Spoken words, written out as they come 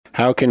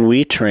how can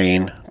we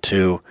train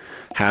to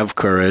have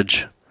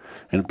courage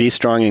and be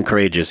strong and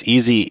courageous?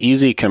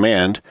 Easy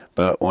command,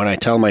 but when I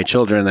tell my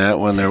children that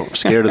when they're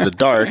scared of the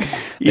dark,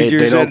 they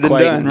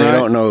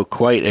don't know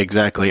quite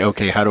exactly,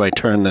 okay, how do I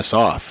turn this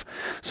off?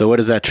 So what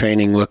does that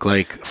training look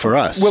like for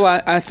us?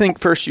 Well, I think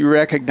first you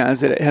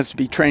recognize that it has to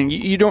be training.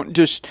 You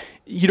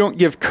don't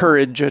give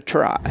courage a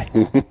try.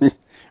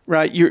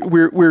 Right,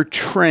 we're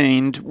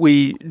trained.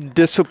 We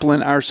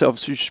discipline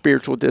ourselves through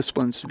spiritual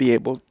disciplines to be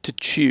able to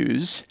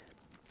choose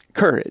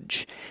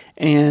courage,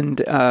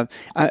 and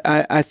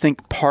I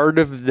think part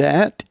of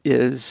that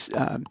is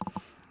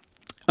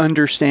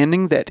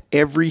understanding that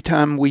every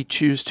time we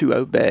choose to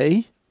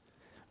obey,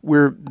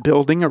 we're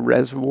building a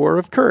reservoir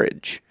of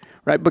courage.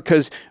 Right,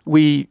 because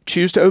we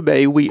choose to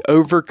obey, we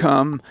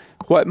overcome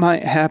what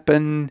might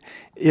happen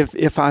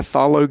if I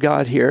follow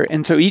God here,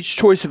 and so each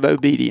choice of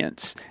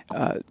obedience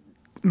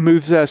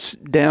moves us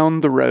down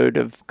the road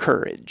of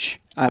courage,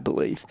 I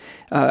believe.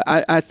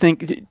 I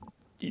think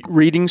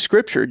reading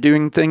Scripture,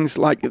 doing things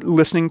like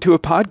listening to a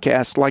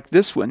podcast like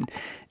this one,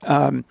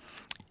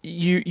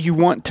 you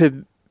want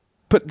to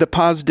put the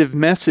positive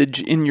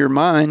message in your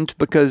mind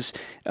because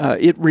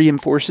it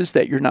reinforces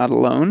that you're not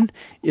alone.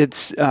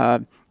 It's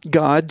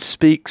God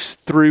speaks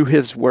through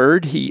His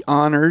Word. He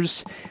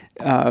honors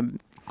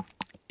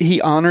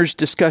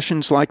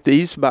discussions like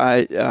these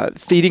by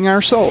feeding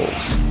our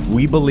souls.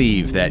 We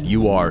believe that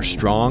you are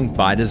strong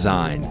by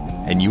design,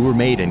 and you were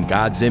made in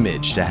God's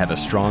image to have a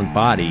strong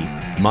body,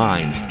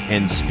 mind,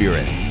 and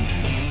spirit.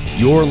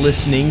 You're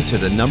listening to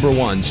the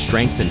 #1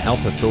 Strength and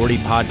Health Authority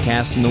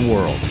podcast in the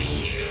world.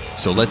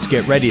 So let's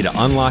get ready to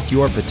unlock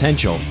your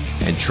potential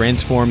and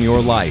transform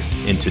your life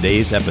in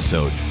today's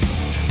episode.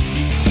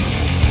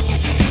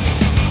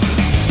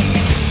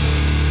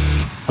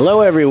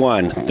 Hello,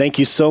 everyone. Thank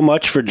you so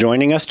much for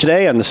joining us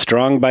today on the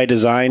Strong by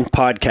Design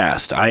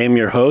podcast. I am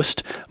your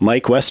host,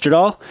 Mike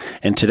Westerdahl,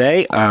 and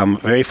today I'm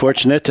very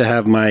fortunate to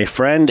have my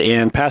friend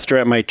and pastor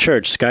at my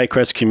church,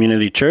 Skycrest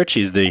Community Church.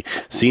 He's the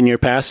senior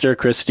pastor,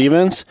 Chris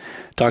Stevens.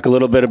 Talk a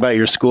little bit about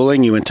your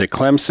schooling. You went to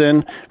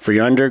Clemson for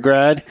your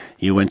undergrad.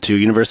 You went to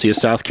University of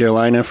South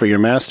Carolina for your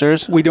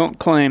master's. We don't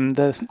claim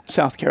the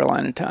South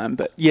Carolina time,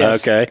 but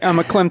yes, okay. I'm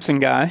a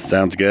Clemson guy.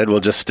 Sounds good. We'll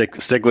just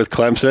stick with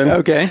Clemson.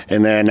 Okay.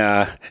 And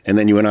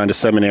then you went on to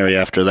seminary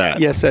after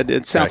that. Yes, I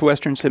did.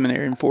 Southwestern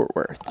Seminary in Fort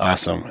Worth.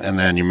 Awesome. And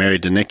then you're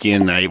married to Nikki,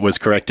 and I was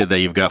corrected that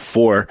you've got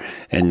 4,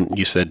 and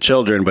you said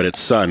children, but it's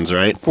sons,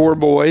 right? 4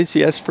 boys,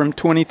 yes, from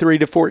 23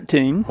 to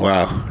 14.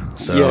 Wow.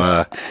 So,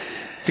 yes.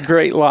 It's a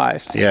great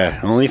life. Yeah,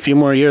 only a few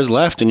more years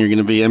left, and you're going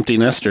to be empty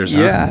nesters,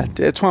 huh? Yeah,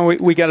 that's why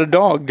we got a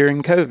dog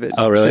during COVID.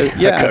 Oh, really? So,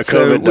 yeah,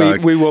 COVID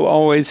dog. We will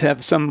always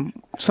have someone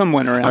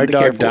around. Our to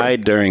dog care for.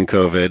 died during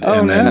COVID,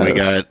 and then we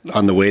got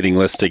on the waiting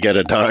list to get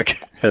a dog.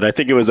 And I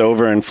think it was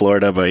over in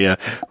Florida, but yeah,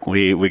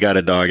 we got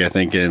a dog, I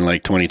think, in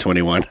like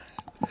 2021.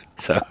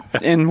 So.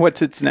 And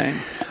what's its name?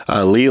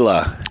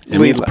 Lila. It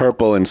means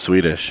purple in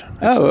Swedish.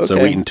 It's a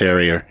Wheaten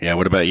Terrier. Yeah,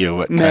 what about you?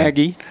 What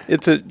Maggie.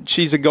 Kind?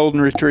 She's a golden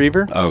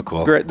retriever. Oh,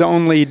 cool. The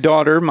only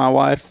daughter my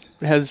wife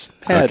has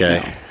had. Okay.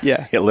 Now.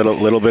 Yeah. A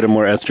little bit of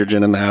more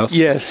estrogen in the house?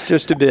 Yes,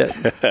 just a bit.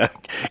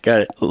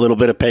 Got a little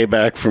bit of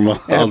payback from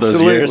all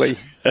those years.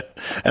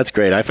 That's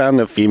great. I found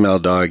the female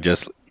dog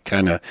just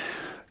kind of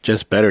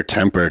better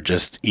tempered,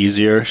 just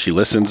easier. She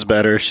listens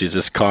better. She's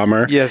just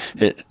calmer. Yes.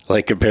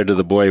 Like compared to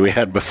the boy we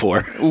had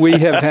before. We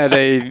have had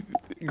a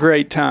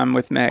great time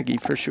with Maggie,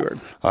 for sure.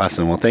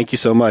 Awesome. Well, thank you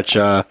so much.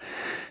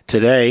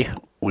 Today,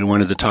 we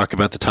wanted to talk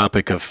about the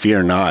topic of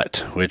fear not,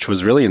 which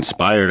was really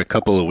inspired a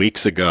couple of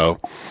weeks ago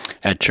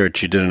at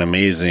church. You did an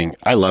amazing,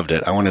 I loved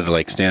it. I wanted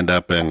to stand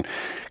up and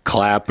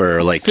clap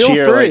or Feel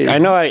cheer. Free. I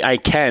know I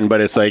can,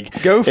 but it's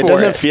Go for it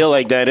doesn't feel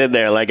like that in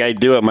there. I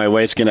do it, my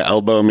wife's going to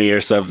elbow me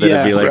or something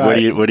and be like,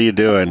 right. What are you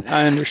doing?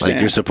 I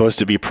understand. You're supposed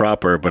to be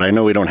proper, but I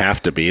know we don't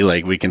have to be.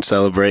 We can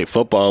celebrate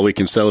football, we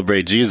can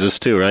celebrate Jesus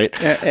too, right?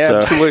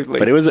 Absolutely.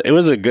 But it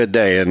was a good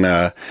day,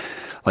 and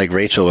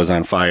Rachel was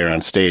on fire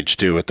on stage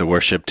too with the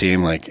worship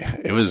team.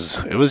 It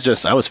was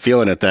just, I was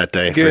feeling it that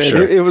day. Good. For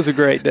sure. It was a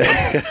great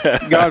day.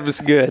 God was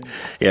good.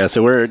 Yeah.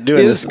 So we're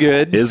doing this.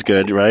 Is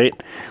good, right?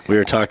 We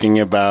were talking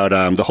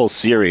about the whole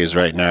series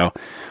right now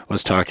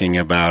was talking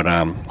about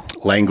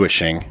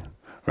languishing,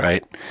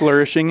 right?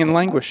 Flourishing and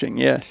languishing.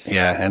 Yes.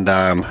 Yeah. And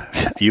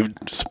you've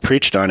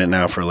preached on it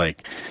now for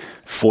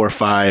 4 or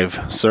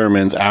 5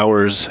 sermons,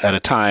 hours at a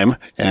time.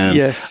 And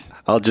yes.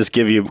 I'll just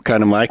give you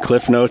kind of my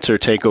cliff notes or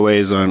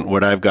takeaways on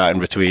what I've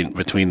gotten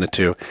between the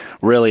two.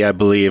 Really, I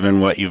believe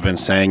in what you've been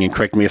saying, and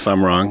correct me if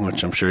I'm wrong,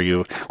 which I'm sure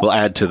you will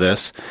add to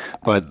this.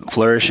 But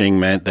flourishing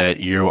meant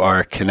that you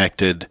are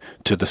connected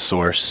to the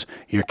source.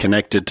 You're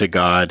connected to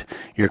God.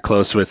 You're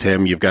close with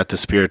Him. You've got the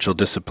spiritual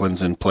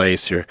disciplines in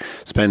place. You're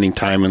spending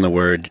time in the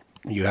Word.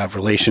 You have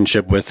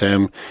relationship with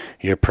Him,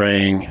 you're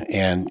praying,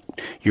 and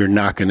you're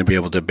not going to be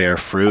able to bear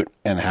fruit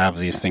and have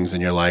these things in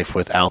your life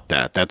without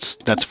that.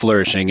 That's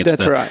flourishing.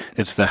 Right.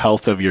 It's the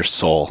health of your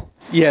soul.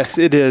 Yes,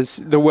 it is.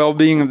 The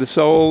well-being of the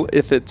soul,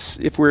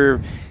 if we're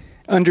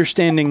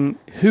understanding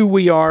who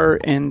we are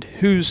and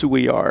whose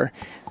we are,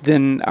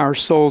 then our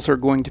souls are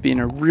going to be in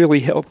a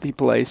really healthy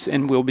place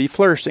and we'll be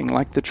flourishing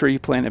like the tree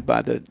planted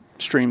by the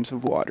streams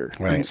of water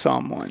in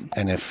Psalm 1.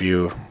 And if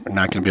you're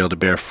not going to be able to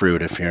bear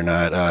fruit if you're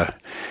not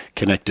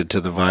connected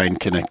to the vine,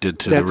 connected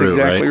to the root, That's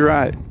exactly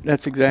right.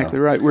 That's exactly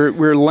right.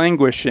 We're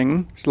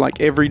languishing. It's like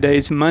every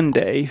day's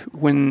Monday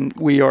when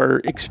we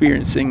are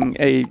experiencing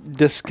a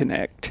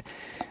disconnect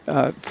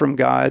from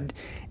God,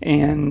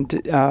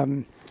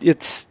 and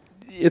it's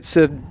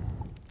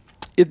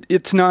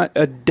not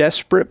a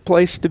desperate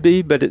place to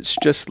be, but it's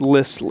just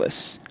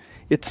listless.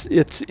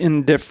 It's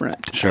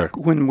indifferent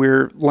when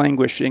we're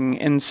languishing.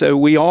 And so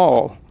we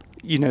all,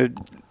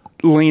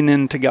 lean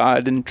into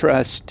God and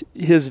trust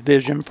His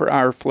vision for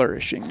our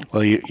flourishing.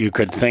 Well, you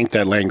could think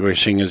that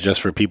languishing is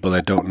just for people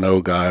that don't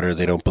know God or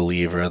they don't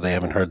believe or they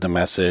haven't heard the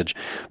message.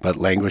 But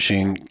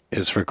languishing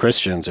is for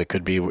Christians. It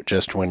could be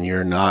just when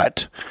you're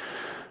not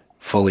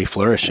fully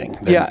flourishing,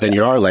 then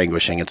you are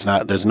languishing. It's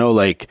not. There's no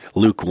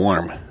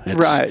lukewarm.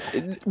 Right.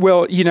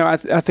 Well,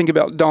 I think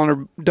about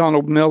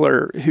Donald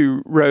Miller,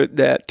 who wrote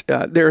that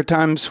there are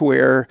times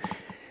where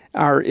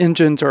our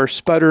engines are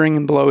sputtering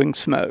and blowing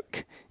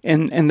smoke,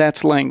 and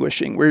that's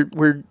languishing.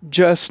 We're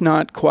just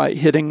not quite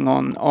hitting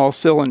on all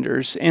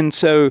cylinders, and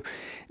so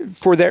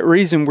for that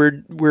reason,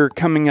 we're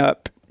coming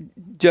up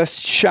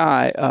just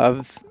shy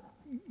of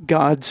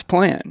God's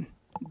plan,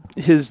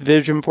 His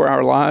vision for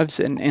our lives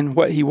and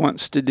what He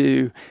wants to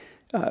do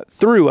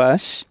through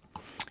us.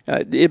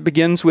 It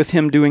begins with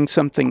Him doing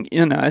something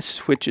in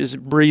us, which is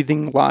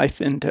breathing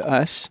life into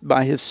us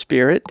by His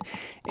Spirit,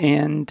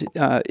 and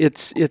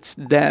it's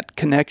that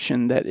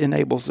connection that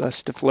enables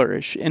us to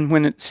flourish. And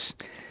when it's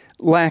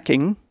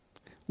lacking,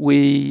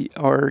 we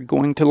are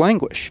going to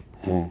languish.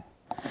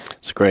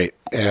 It's great.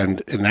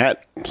 And in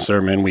that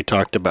sermon, we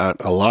talked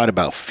a lot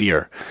about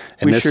fear.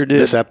 And sure did.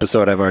 This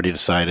episode, I've already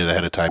decided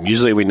ahead of time.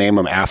 Usually we name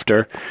them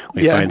after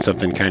we find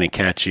something kind of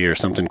catchy or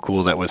something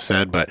cool that was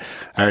said, but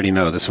I already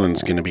know this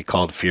one's going to be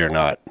called Fear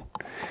Not.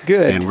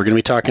 Good. And we're going to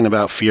be talking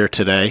about fear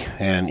today.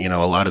 And,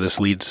 a lot of this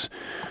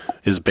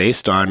is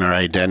based on our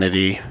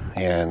identity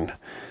and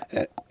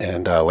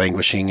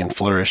languishing and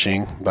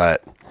flourishing.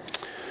 But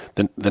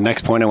the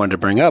next point I wanted to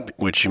bring up,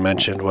 which you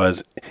mentioned,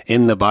 was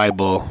in the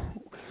Bible.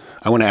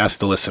 I want to ask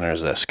the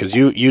listeners this, because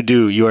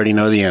you already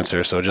know the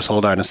answer, so just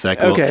hold on a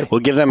second. Okay. We'll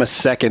give them a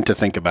second to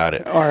think about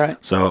it. All right.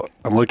 So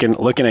I'm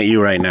looking at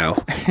you right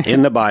now.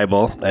 In the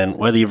Bible, and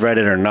whether you've read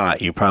it or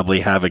not, you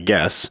probably have a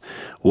guess.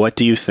 What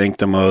do you think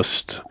the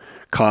most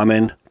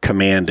common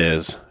command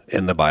is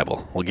in the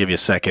Bible? We'll give you a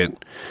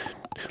second.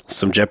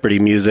 Some Jeopardy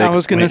music. I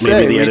was going to say.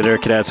 Maybe the editor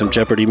could add some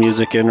Jeopardy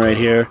music in right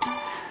here.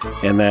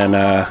 And then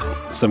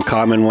some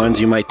common ones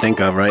you might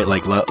think of, right?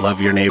 Like love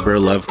your neighbor,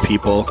 love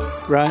people.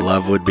 Right.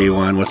 Love would be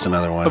one. What's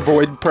another one?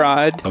 Avoid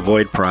pride.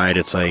 Avoid pride.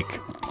 It's like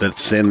that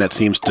sin that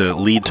seems to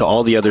lead to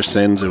all the other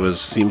sins.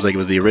 Seems like it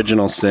was the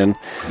original sin.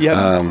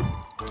 Yeah.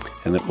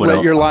 And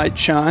let your light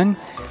shine.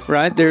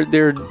 Right?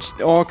 There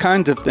are all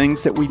kinds of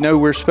things that we know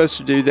we're supposed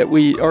to do that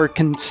we are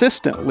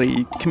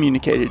consistently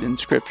communicated in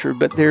Scripture,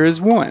 but there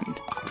is one.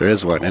 There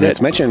is one, and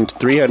it's mentioned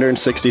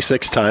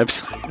 366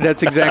 times.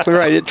 That's exactly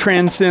right. It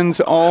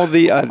transcends all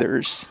the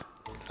others.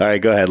 All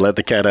right, go ahead. Let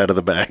the cat out of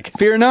the bag.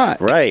 Fear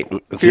not. Right.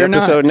 It's Fear the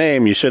episode not.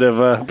 name. You should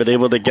have been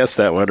able to guess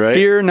that one, right?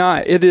 Fear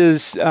not. It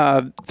is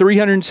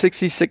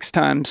 366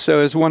 times. So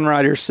as one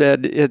writer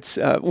said, it's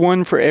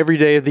one for every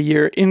day of the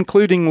year,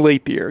 including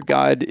leap year.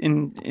 God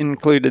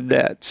included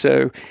that.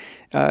 So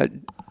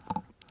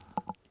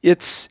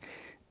it's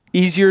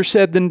easier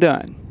said than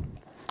done.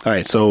 All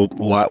right. So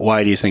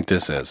why do you think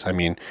this is? I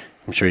mean,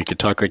 I'm sure you could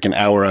talk like an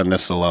hour on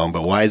this alone,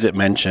 but why is it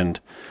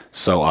mentioned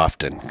so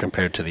often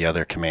compared to the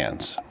other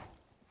commands?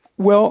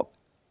 Well,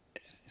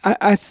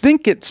 I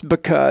think it's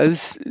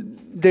because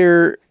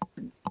there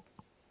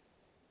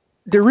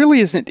really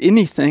isn't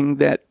anything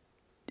that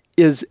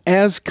is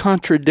as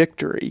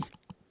contradictory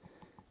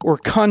or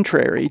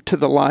contrary to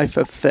the life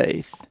of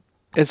faith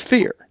as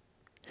fear.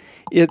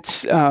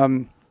 It's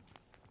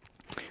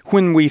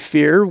when we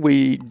fear,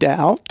 we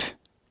doubt,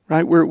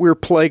 right? We're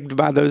plagued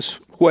by those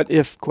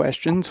what-if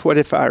questions. What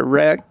if I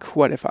wreck?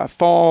 What if I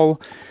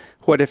fall?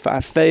 What if I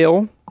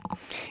fail?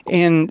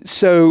 And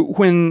so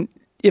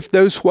if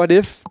those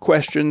what-if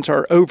questions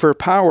are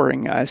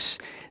overpowering us,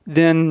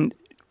 then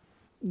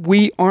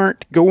we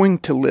aren't going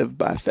to live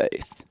by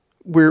faith.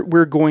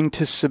 We're going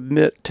to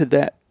submit to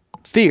that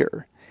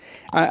fear.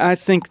 I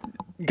think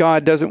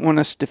God doesn't want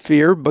us to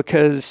fear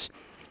because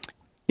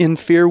in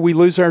fear we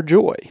lose our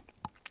joy.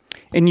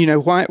 And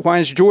why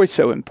is joy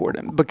so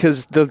important?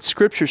 Because the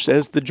Scripture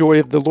says the joy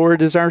of the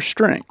Lord is our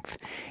strength.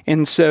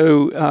 And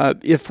so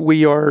if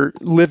we are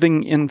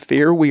living in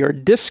fear, we are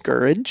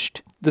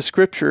discouraged. The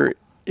Scripture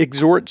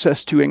exhorts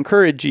us to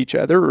encourage each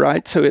other,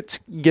 right? So it's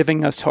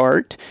giving us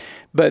heart.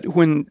 But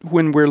when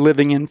we're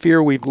living in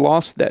fear, we've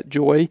lost that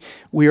joy.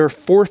 We are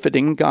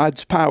forfeiting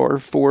God's power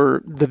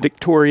for the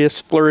victorious,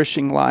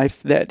 flourishing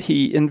life that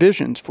He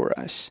envisions for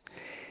us.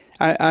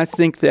 I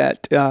think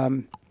that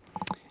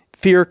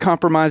fear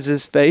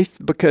compromises faith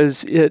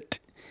because it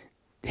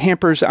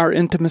hampers our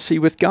intimacy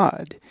with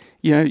God.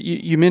 You know,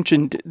 you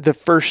mentioned the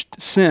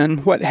first sin.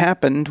 What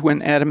happened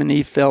when Adam and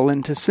Eve fell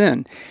into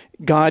sin?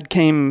 God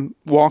came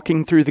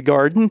walking through the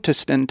garden to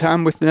spend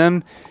time with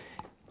them.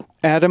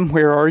 Adam,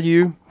 where are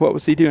you? What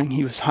was he doing?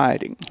 He was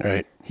hiding.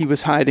 Right. He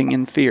was hiding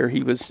in fear.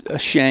 He was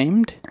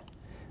ashamed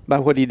by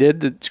what he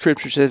did. The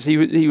scripture says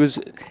he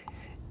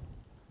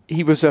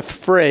was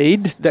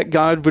afraid that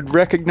God would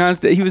recognize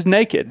that he was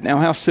naked. Now,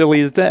 how silly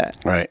is that?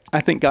 Right.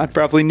 I think God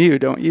probably knew,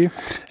 don't you?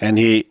 And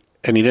he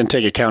didn't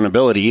take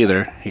accountability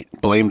either. He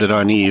blamed it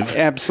on Eve.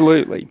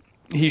 Absolutely.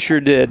 He sure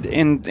did.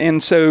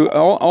 And so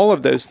all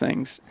of those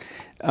things,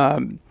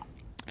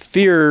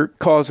 fear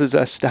causes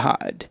us to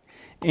hide.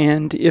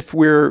 And if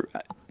we're,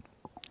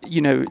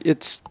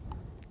 it's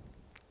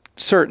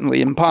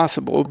certainly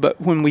impossible, but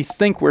when we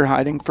think we're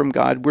hiding from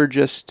God, we're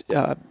just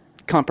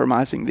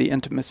compromising the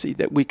intimacy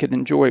that we could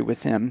enjoy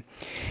with him.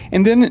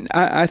 And then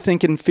I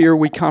think in fear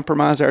we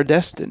compromise our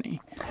destiny,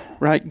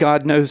 right?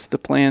 God knows the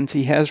plans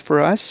he has for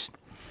us.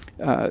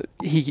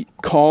 He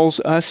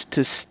calls us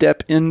to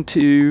step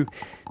into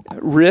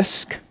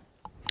risk,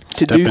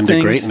 to do things. Step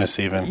into greatness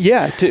even.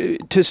 Yeah,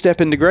 to step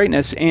into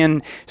greatness.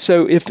 And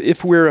so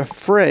if we're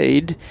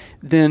afraid,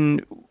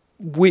 then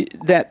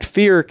that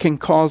fear can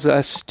cause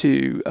us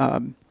to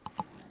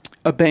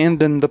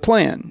abandon the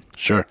plan.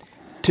 Sure.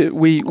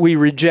 We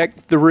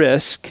reject the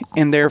risk,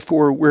 and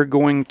therefore we're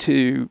going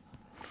to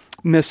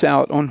miss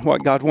out on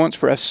what God wants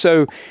for us.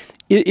 So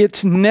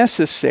it's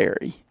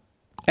necessary,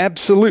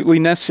 absolutely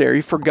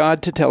necessary, for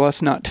God to tell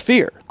us not to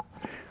fear,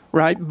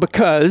 right?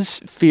 Because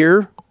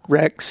fear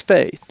wrecks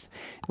faith.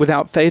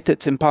 Without faith,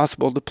 it's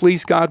impossible to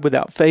please God.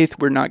 Without faith,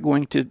 we're not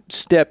going to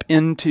step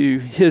into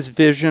his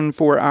vision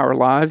for our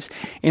lives.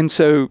 And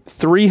so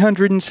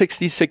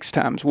 366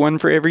 times, one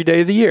for every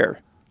day of the year,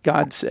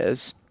 God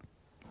says,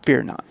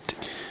 fear not.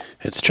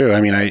 It's true.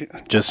 I mean, I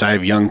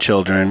have young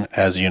children,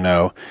 as you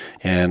know,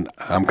 and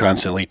I'm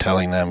constantly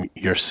telling them,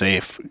 you're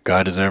safe.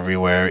 God is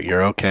everywhere.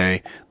 You're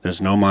okay.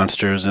 There's no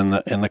monsters in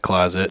the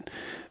closet.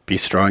 Be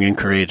strong and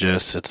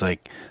courageous. It's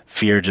like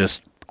fear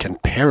just can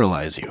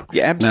paralyze you.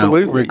 Yeah,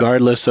 absolutely. Now,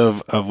 regardless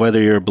of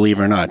whether you're a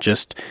believer or not,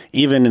 just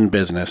even in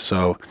business.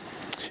 So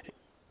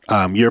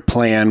your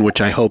plan,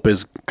 which I hope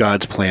is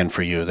God's plan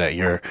for you, that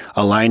you're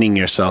aligning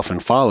yourself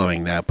and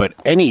following that. But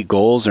any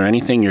goals or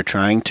anything you're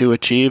trying to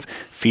achieve,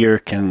 fear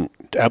can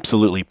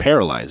absolutely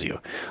paralyze you.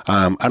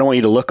 I don't want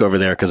you to look over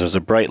there because there's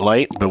a bright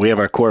light, but we have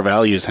our core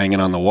values hanging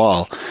on the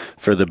wall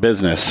for the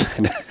business.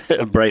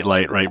 A bright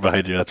light right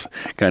behind you. That's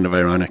kind of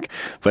ironic.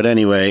 But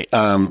anyway,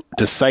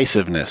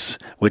 decisiveness,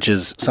 which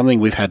is something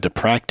we've had to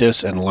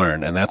practice and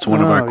learn. And that's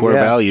one of our core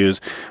values,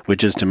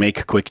 which is to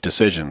make quick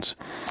decisions.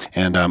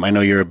 And I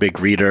know you're a big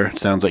reader. It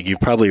sounds like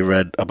you've probably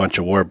read a bunch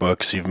of war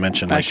books. You've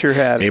mentioned I sure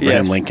have.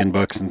 Abraham Lincoln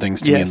books and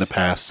things to me in the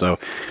past. So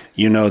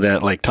you know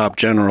that like top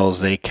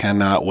generals, they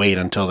cannot wait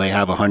until they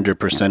have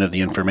 100% of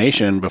the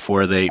information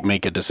before they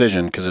make a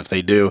decision, because if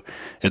they do,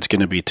 it's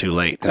going to be too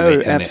late.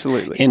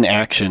 Absolutely.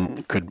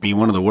 Inaction could be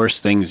one of the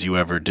worst things you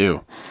ever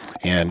do.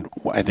 And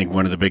I think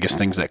one of the biggest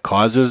things that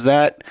causes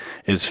that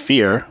is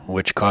fear,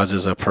 which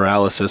causes a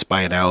paralysis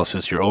by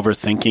analysis. You're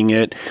overthinking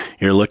it.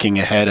 You're looking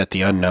ahead at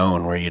the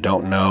unknown where you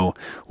don't know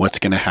what's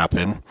going to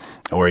happen,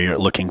 or you're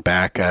looking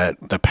back at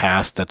the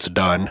past that's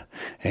done,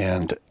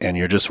 and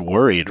you're just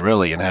worried,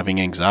 really, and having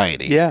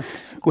anxiety. Yeah.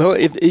 Well,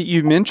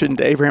 you mentioned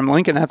Abraham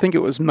Lincoln. I think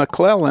it was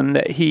McClellan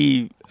that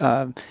he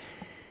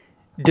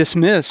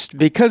dismissed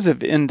because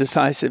of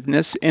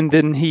indecisiveness, and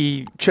then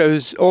he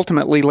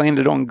ultimately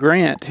landed on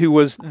Grant, who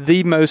was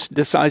the most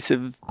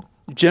decisive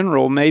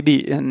general maybe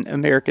in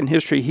American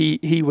history.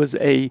 He was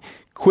a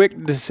quick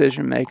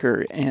decision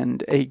maker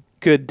and a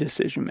good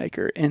decision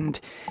maker, and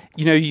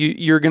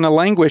you're going to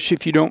languish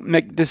if you don't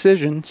make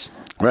decisions.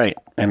 Right,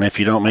 and if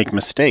you don't make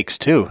mistakes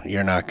too,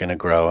 you're not going to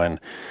grow. And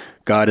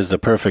God is the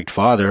perfect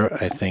Father.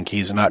 I think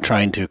he's not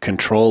trying to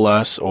control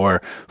us or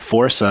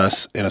force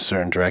us in a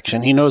certain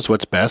direction. He knows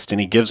what's best, and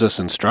he gives us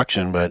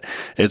instruction, but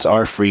it's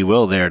our free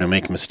will there to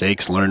make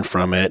mistakes, learn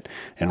from it,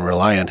 and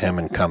rely on him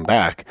and come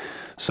back.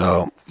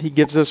 So he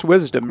gives us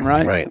wisdom,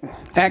 right? Right.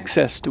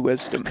 Access to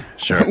wisdom.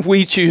 Sure.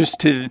 We choose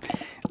to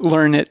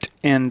learn it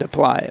and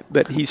apply it,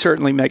 but he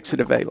certainly makes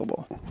it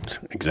available.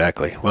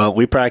 Exactly. Well,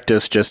 we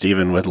practice just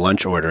even with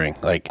lunch ordering.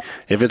 Like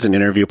if it's an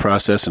interview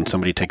process and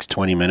somebody takes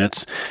 20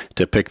 minutes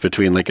to pick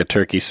between like a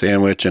turkey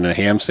sandwich and a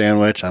ham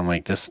sandwich, I'm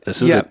like, this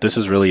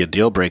is really a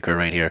deal breaker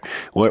right here.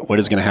 What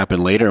is going to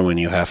happen later when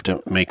you have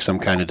to make some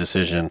kind of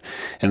decision?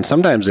 And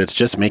sometimes it's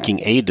just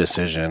making a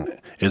decision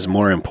is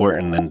more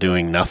important than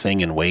doing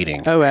nothing and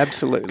waiting. Oh,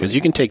 absolutely. Because you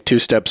can take 2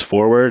 steps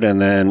forward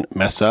and then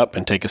mess up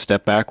and take a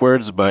step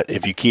backwards, but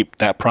if you keep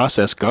that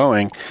process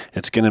going,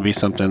 it's going to be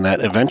something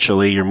that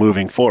eventually you're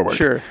moving forward.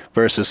 Sure.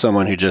 Versus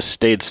someone who just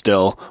stayed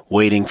still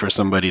waiting for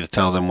somebody to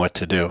tell them what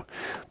to do.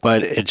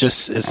 But it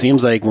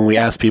seems like when we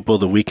ask people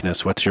the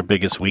weakness, what's your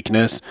biggest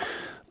weakness?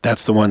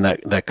 That's the one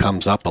that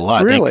comes up a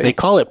lot. Really? They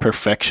call it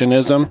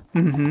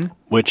perfectionism,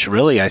 which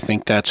really I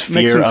think that's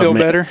fear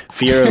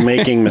of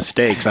making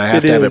mistakes. I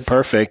have to have it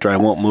perfect or I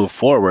won't move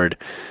forward.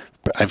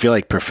 I feel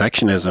like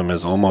perfectionism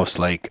is almost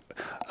like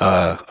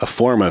a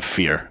form of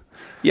fear.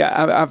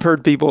 Yeah, I've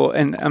heard people,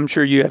 and I'm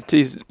sure you have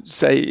to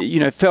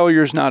say,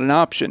 failure is not an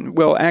option.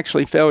 Well,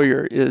 actually,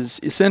 failure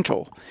is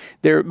essential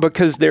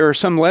because there are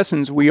some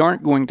lessons we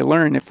aren't going to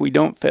learn if we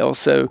don't fail.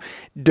 So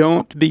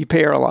don't be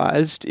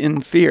paralyzed in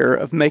fear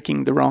of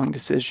making the wrong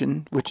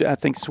decision, which I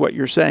think is what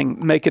you're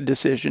saying. Make a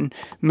decision,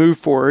 move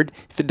forward.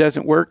 If it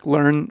doesn't work,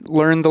 learn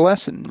the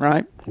lesson,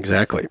 right?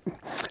 Exactly.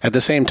 At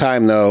the same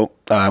time, though,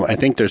 I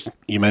think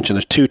you mentioned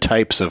there's two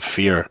types of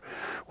fear.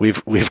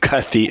 We've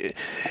got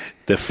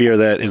the fear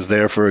that is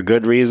there for a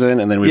good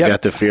reason, and then we've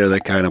got the fear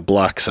that kind of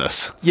blocks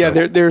us. Yeah,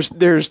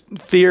 there's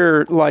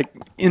fear, like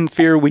in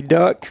fear we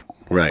duck.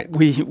 Right.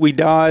 We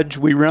dodge,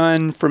 we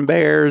run from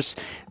bears.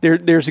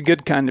 There's a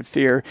good kind of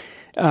fear.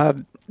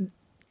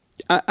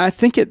 I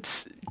think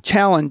it's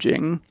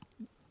challenging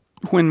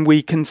when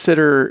we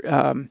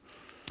consider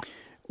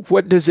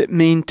what does it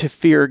mean to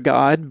fear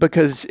God,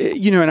 because,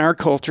 in our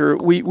culture,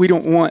 we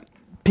don't want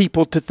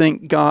people to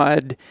think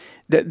God,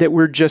 that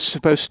we're just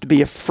supposed to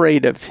be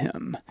afraid of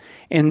him.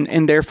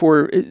 And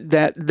therefore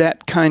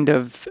that kind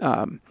of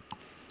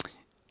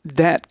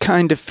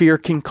fear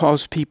can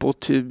cause people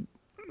to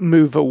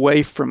move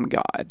away from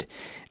God.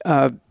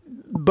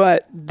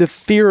 But the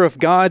fear of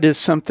God is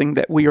something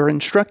that we are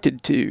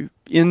instructed to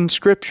in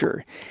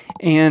Scripture.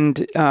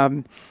 And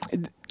I'm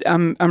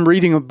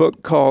reading a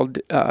book called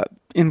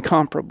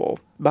Incomparable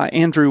by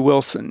Andrew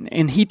Wilson,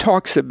 and he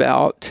talks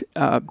about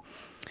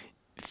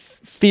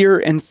fear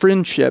and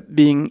friendship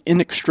being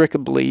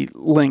inextricably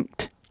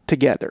linked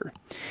together.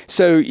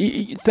 So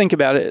you think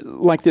about it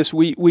like this.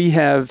 We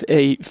have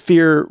a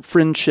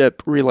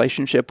fear-friendship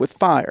relationship with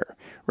fire,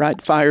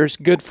 right? Fire's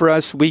good for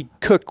us. We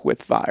cook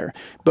with fire.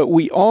 But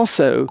we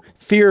also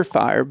fear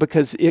fire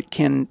because it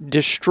can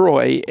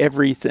destroy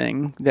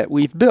everything that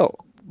we've built,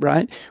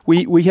 right?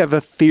 We have a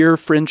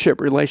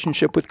fear-friendship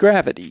relationship with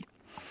gravity,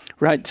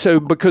 right? So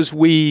because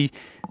we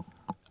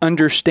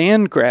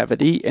understand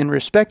gravity and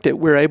respect it,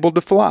 we're able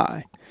to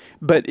fly.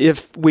 But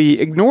if we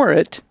ignore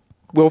it,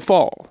 we'll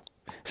fall.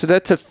 So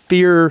that's a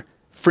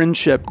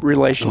fear-friendship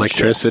relationship.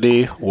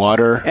 Electricity,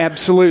 water.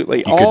 Absolutely.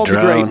 You all could the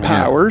drown. great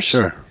powers.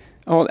 Yeah,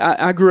 sure.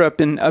 I grew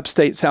up in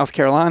upstate South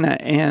Carolina,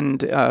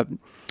 and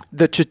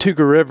the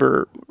Chattooga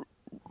River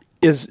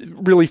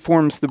really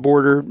forms the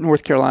border.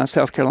 North Carolina,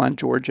 South Carolina,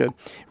 Georgia,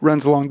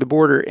 runs along the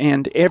border.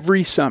 And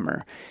every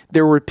summer,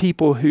 there were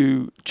people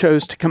who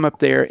chose to come up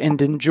there and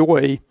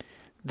enjoy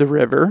the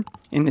river,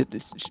 and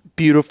it's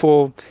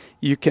beautiful.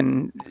 You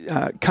can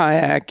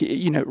kayak,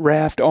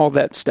 raft, all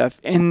that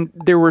stuff. And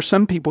there were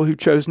some people who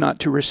chose not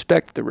to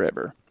respect the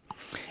river.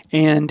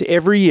 And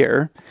every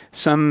year,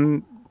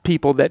 some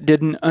people that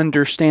didn't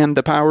understand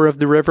the power of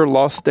the river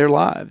lost their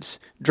lives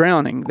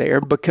drowning there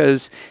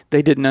because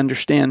they didn't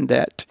understand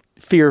that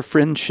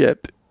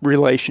fear-friendship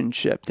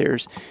relationship.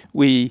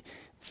 We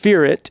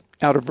fear it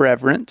out of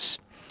reverence,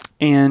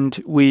 and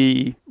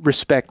we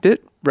respect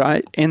it,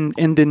 right? And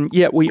then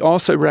yet we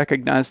also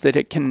recognize that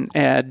it can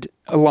add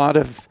a lot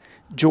of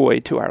joy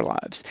to our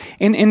lives.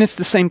 And it's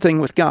the same thing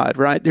with God,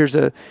 right? There's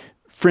a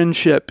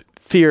friendship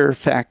fear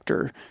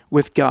factor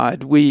with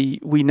God. We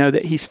know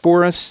that he's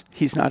for us,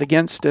 he's not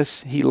against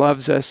us, he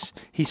loves us,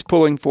 he's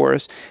pulling for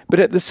us. But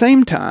at the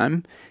same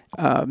time,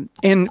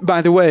 and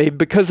by the way,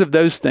 because of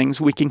those things,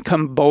 we can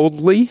come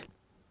boldly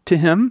to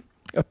him,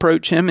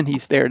 approach him, and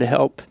he's there to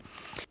help.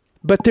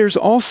 But there's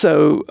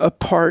also a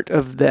part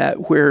of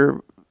that where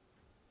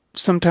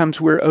sometimes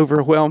we're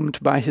overwhelmed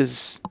by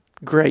his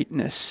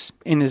greatness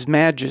and his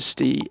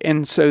majesty,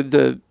 and so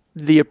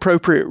the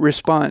appropriate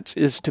response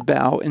is to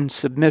bow in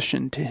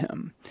submission to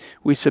him.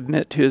 We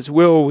submit to his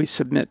will, we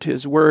submit to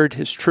his word,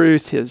 his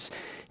truth,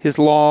 his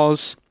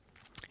laws,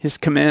 his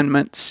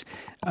commandments,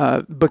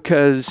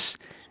 because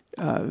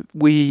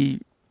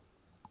we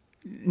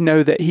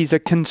know that he's a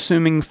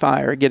consuming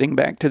fire. Getting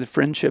back to the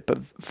friendship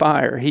of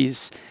fire,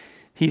 he's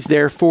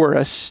there for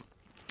us,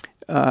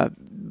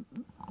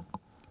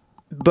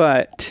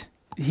 but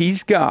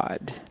he's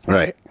God.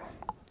 Right.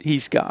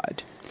 He's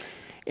God.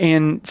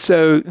 And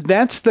so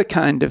that's the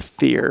kind of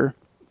fear,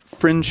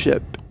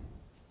 friendship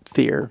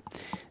fear,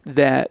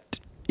 that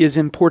is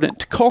important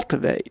to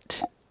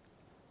cultivate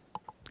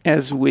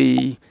as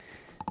we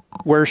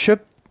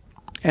worship,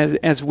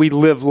 as we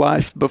live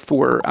life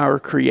before our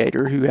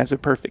Creator who has a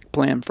perfect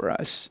plan for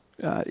us.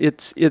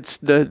 It's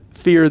the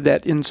fear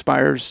that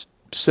inspires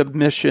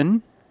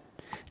submission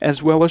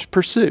as well as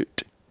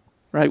pursuit,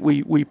 right?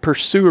 We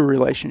pursue a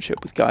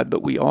relationship with God,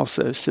 but we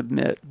also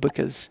submit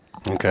because...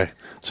 Okay.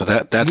 So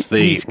that's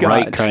the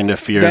right kind of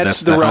fear.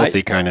 That's the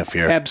healthy kind of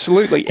fear.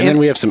 Absolutely. And then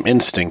we have some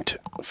instinct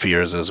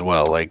fears as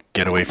well, like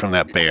get away from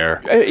that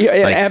bear.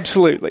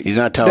 Absolutely. He's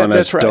not telling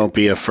us don't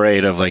be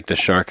afraid of like the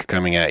shark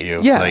coming at you.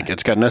 Yeah. Like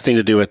it's got nothing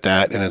to do with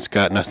that, and it's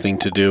got nothing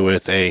to do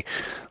with a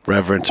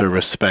reverence or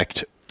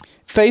respect.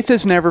 Faith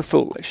is never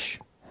foolish.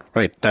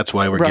 Right. That's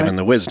why we're given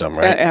the wisdom,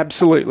 right?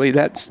 Absolutely.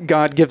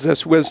 God gives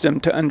us wisdom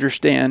to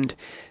understand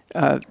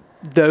the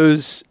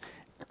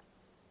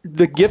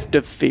gift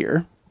of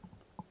fear.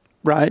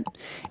 Right?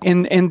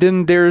 And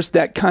then there's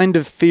that kind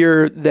of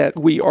fear that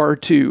we are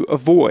to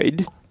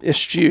avoid,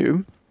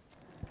 eschew,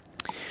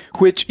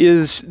 which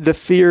is the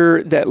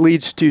fear that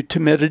leads to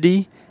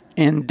timidity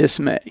and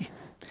dismay.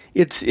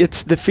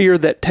 It's the fear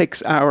that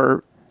takes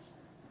our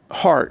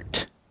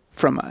heart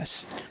from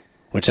us.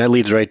 Which that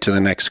leads right to the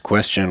next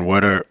question.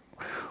 What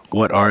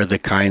are the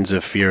kinds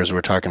of fears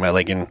we're talking about?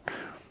 Like in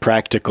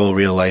practical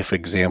real life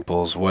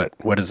examples, what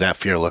does that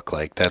fear look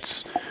like?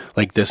 That's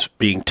like this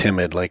being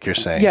timid, like you're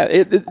saying.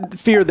 Yeah,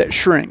 fear that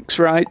shrinks,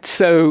 right?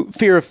 So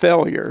fear of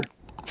failure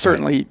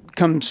certainly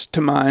comes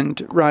to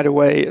mind right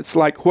away. It's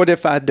like, what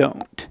if I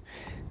don't?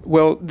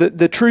 Well,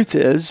 the truth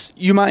is,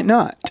 you might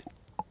not,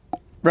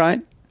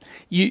 right?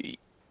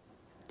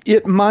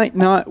 It might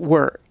not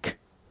work.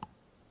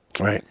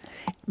 Right.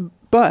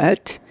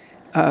 But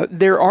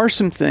there are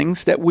some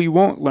things that we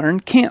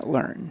can't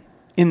learn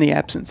in the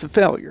absence of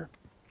failure.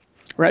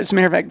 Right? As a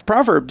matter of fact,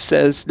 Proverbs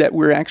says that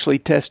we're actually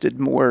tested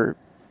more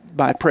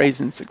by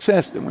praise and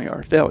success than we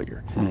are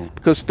failure.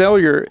 Because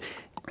failure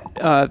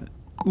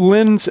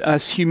lends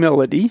us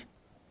humility,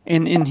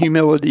 and in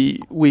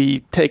humility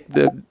we take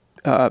the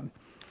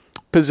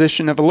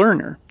position of a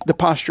learner, the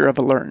posture of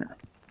a learner.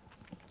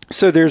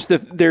 So there's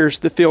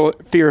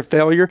the fear of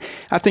failure.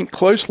 I think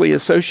closely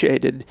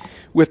associated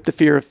with the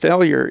fear of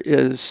failure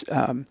is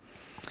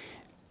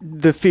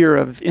the fear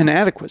of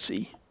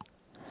inadequacy.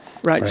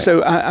 Right.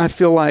 So I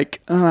feel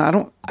like I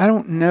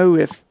don't know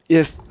if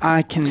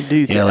I can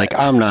do that. Yeah, like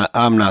I'm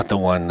not the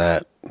one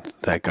that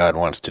God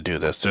wants to do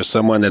this. There's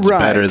someone that's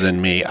better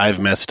than me. I've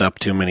messed up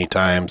too many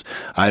times.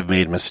 I've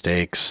made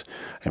mistakes.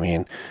 I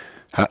mean,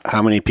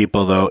 how many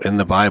people, though, in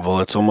the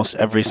Bible, it's almost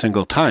every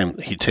single time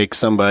he takes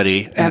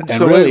somebody, and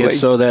really it's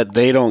so that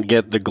they don't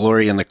get the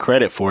glory and the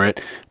credit for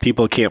it.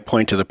 People can't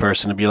point to the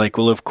person and be like,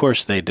 well, of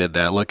course they did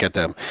that. Look at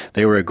them.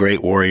 They were a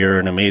great warrior,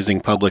 an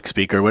amazing public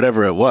speaker,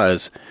 whatever it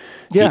was.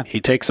 Yeah.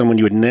 He takes someone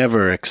you would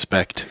never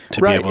expect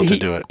to be able to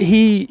do it.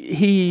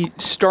 He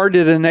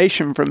started a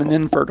nation from an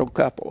infertile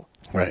couple.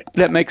 Right.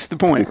 That makes the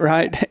point,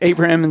 right?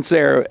 Abraham and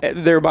Sarah,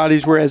 their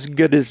bodies were as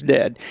good as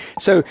dead.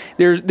 So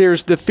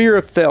there's the fear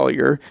of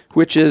failure,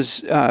 which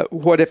is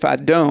what if I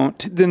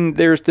don't? Then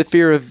there's the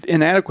fear of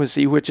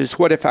inadequacy, which is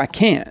what if I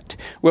can't?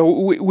 Well,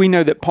 we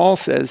know that Paul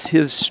says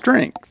his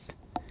strength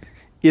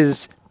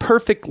is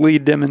perfectly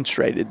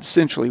demonstrated.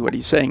 Essentially what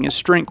he's saying is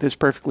strength is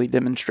perfectly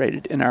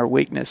demonstrated in our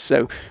weakness.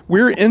 So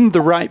we're in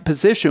the right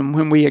position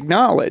when we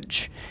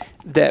acknowledge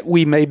that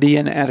we may be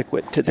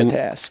inadequate to the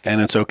task. And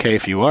it's okay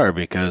if you are,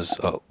 because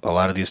a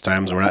lot of these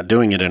times we're not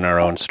doing it in our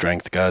own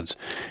strength. God's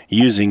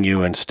using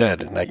you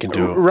instead, and I can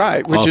do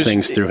all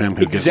things through him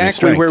who gives me strength.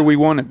 Exactly where we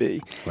want to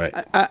be. Right.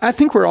 I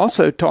think we're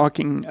also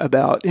talking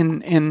about,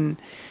 and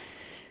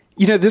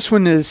this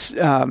one is,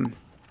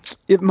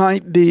 we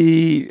might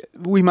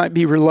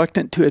be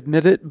reluctant to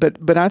admit it,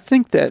 but I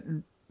think that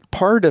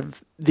part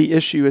of the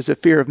issue is a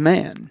fear of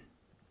man,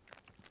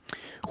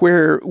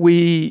 where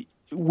we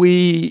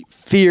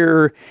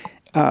fear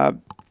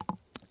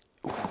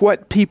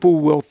what people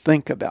will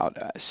think about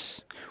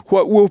us.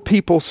 What will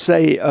people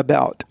say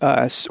about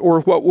us, or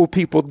what will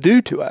people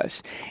do to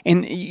us?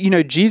 And,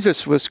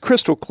 Jesus was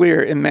crystal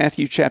clear in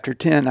Matthew chapter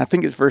 10, I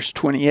think it's verse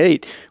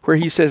 28, where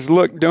he says,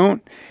 look,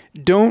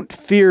 don't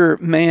fear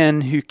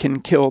man who can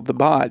kill the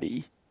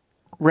body.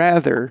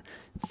 Rather,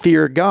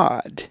 fear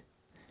God,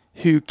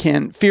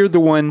 fear the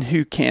one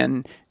who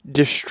can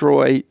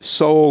destroy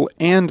soul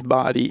and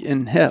body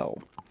in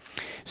hell.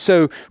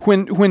 So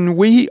when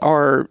we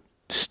are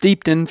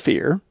steeped in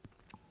fear,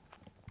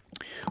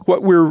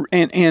 what we're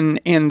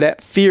and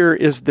that fear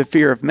is the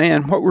fear of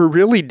man, what we're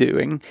really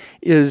doing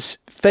is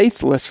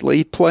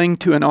faithlessly playing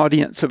to an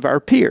audience of our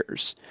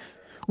peers.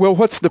 Well,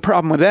 what's the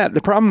problem with that?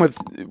 The problem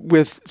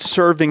with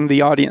serving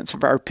the audience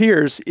of our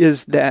peers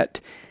is that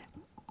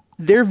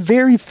they're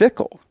very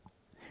fickle.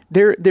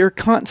 They're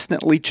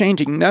constantly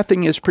changing.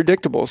 Nothing is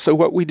predictable. So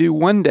what we do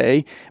one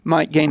day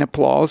might gain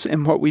applause,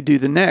 and what we do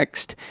the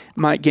next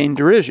might gain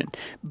derision.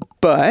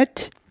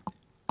 But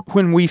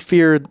when we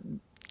fear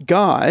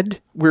God,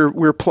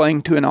 we're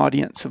playing to an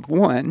audience of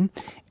one,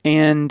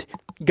 and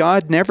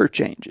God never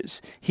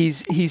changes.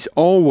 He's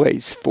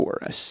always for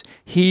us.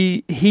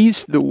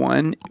 He's the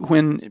one,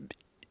 when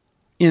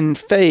in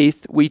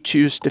faith we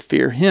choose to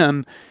fear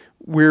him,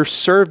 we're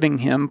serving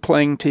him,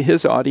 playing to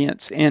his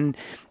audience, and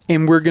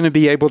we're going to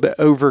be able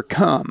to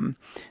overcome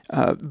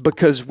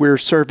because we're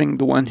serving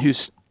the one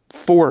who's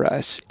for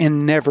us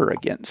and never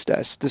against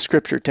us, the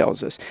Scripture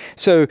tells us.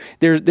 So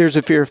there's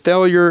a fear of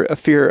failure, a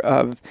fear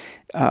of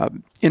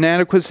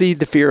inadequacy,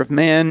 the fear of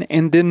man.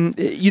 And then,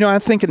 I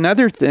think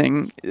another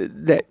thing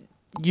that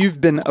you've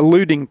been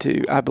alluding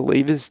to, I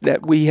believe, is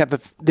that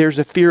there's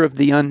a fear of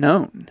the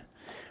unknown.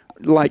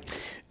 Like,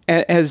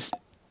 as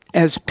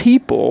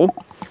people,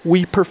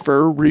 we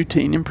prefer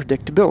routine and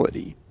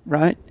predictability,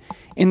 right?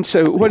 And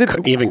so what if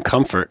even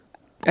comfort?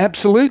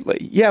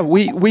 Absolutely. Yeah,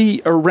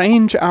 we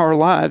arrange our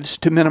lives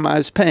to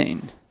minimize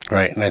pain.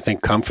 Right, and I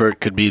think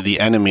comfort could be the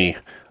enemy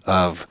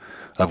of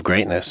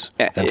greatness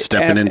and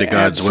stepping into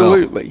God's will.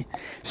 Absolutely.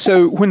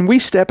 So when we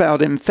step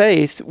out in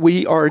faith,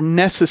 we are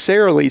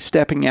necessarily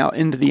stepping out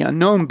into the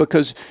unknown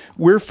because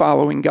we're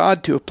following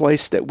God to a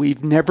place that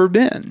we've never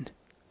been.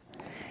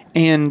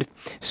 And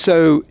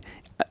so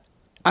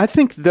I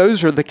think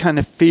those are the kind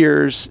of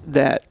fears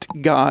that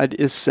God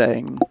is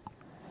saying,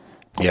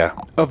 Yeah.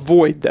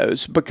 avoid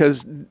those,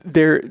 because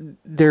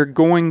they're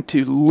going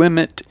to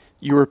limit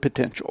your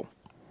potential.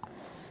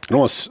 It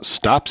almost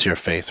stops your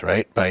faith,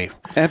 right? By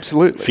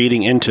Absolutely.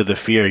 feeding into the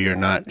fear, you're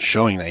not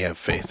showing that you have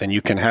faith. And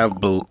you can have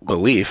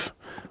belief,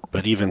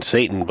 but even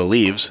Satan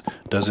believes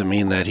doesn't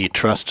mean that he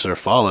trusts or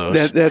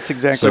follows. That's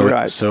exactly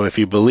right. So if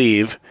you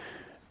believe,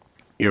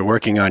 you're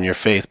working on your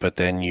faith, but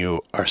then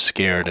you are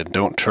scared and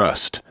don't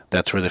trust.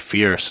 That's where the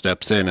fear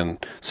steps in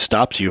and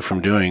stops you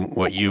from doing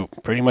what you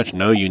pretty much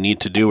know you need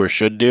to do or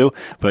should do,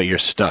 but you're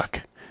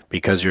stuck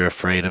because you're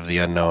afraid of the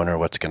unknown or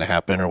what's going to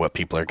happen or what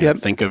people are going to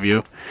think of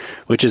you,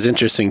 which is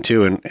interesting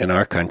too in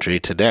our country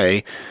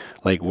today.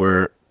 Like,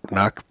 we're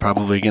not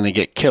probably going to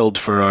get killed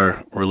for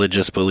our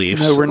religious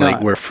beliefs. No, we're not.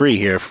 Like, we're free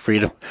here,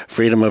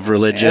 freedom of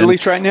religion. At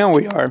least right now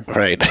we are.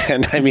 Right.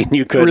 And I mean,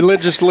 you could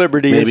religious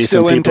liberty maybe is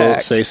still some people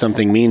intact. say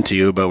something mean to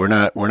you, but we're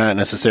not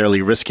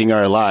necessarily risking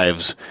our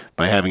lives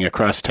by having a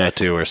cross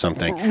tattoo or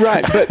something.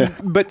 Right,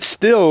 but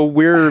still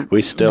we're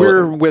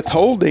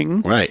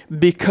withholding Right.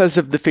 because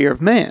of the fear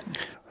of man.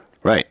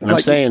 Right. And I'm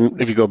saying,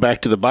 if you go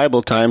back to the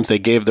Bible times, they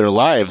gave their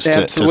lives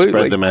to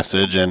spread the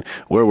message, and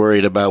we're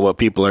worried about what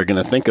people are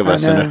going to think of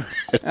us.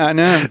 I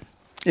know.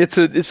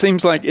 It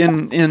seems like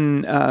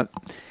in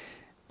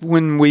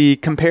when we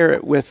compare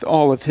it with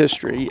all of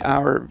history,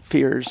 our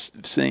fears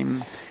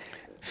seem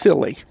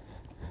silly.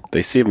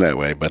 They seem that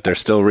way, but they're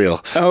still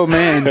real. Oh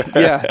man,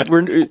 yeah.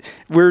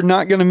 We're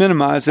not going to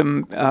minimize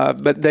them,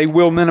 but they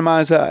will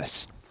minimize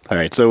us. All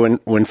right. So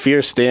when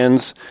fear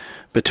stands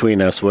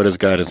between us, what does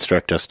God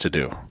instruct us to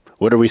do?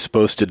 What are we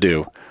supposed to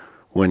do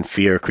when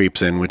fear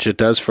creeps in, which it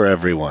does for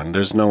everyone?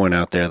 There's no one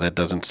out there that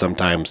doesn't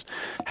sometimes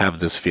have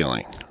this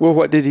feeling. Well,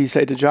 what did he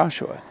say to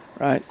Joshua,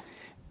 right?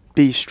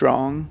 Be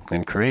strong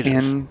and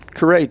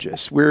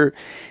courageous.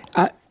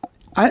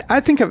 I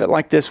think of it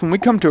like this. When we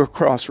come to a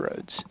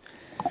crossroads,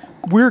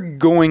 we're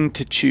going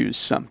to choose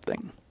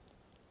something,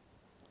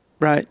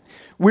 right?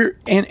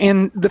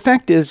 And the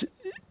fact is,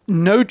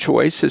 no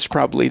choice is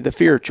probably the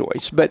fear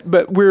choice, but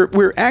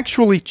we're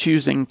actually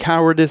choosing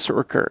cowardice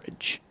or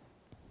courage.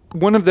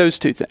 One of those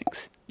two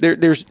things.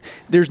 There's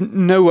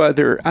no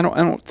other. I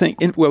don't think.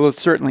 Well,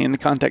 certainly in the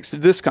context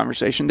of this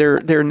conversation, there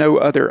are no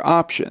other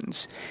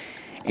options.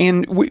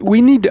 And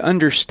we need to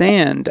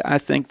understand, I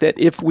think, that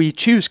if we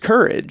choose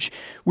courage,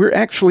 we're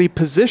actually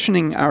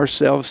positioning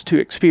ourselves to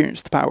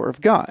experience the power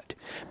of God.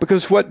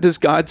 Because what does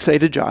God say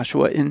to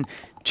Joshua in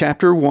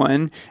chapter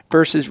 1,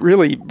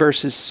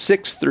 verses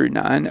 6 through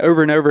 9,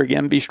 over and over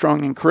again, be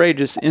strong and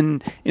courageous.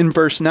 In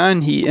verse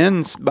 9, he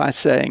ends by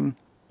saying,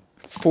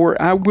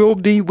 for I will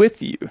be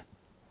with you.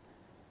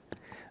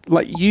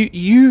 Like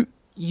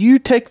you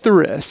take the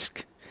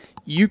risk,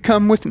 you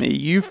come with me,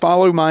 you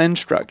follow my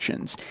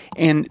instructions,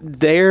 and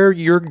there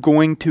you're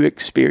going to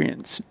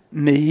experience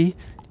me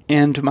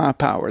and my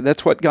power.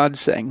 That's what God's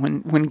saying.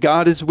 When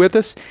God is with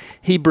us,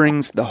 he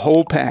brings the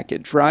whole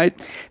package, right?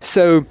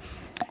 So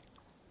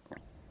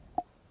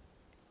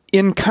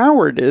in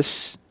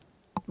cowardice,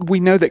 we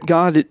know that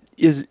God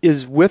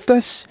is with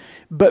us,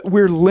 but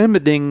we're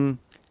limiting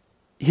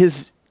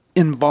his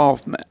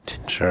involvement.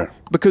 Sure.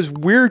 Because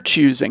we're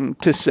choosing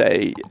to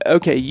say,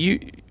 okay,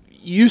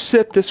 you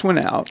sit this one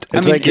out.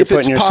 It's like you're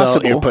putting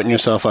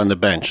yourself on the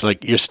bench.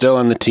 Like, you're still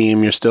on the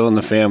team, you're still in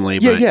the family,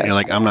 but you're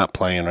like, I'm not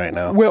playing right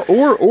now. Well,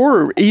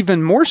 or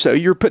even more so,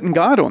 you're putting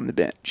God on the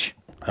bench.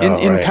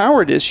 In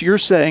cowardice, you're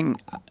saying,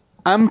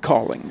 I'm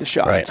calling the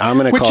shots. Right. I'm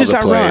going to call the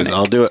plays.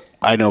 I'll do it.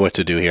 I know what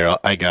to do here.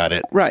 I got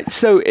it. Right.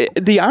 So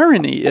the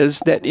irony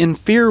is that in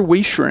fear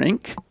we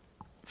shrink.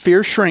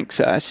 Fear shrinks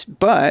us,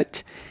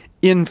 but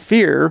in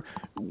fear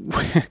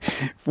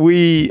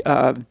we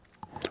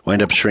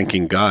wind up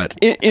shrinking God.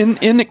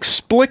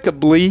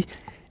 Inexplicably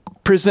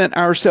present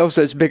ourselves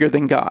as bigger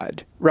than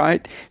God,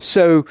 right?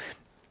 So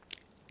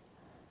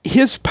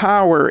his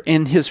power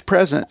and his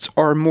presence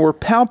are more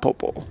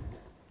palpable.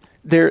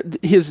 They're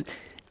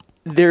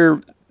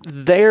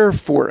there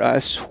for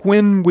us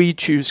when we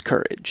choose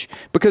courage.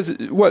 Because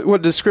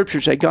what does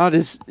Scripture say? God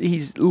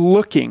he's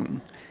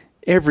looking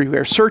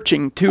everywhere,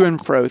 searching to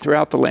and fro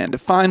throughout the land to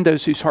find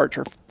those whose hearts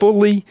are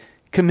fully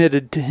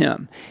committed to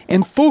him.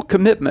 And full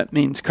commitment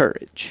means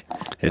courage.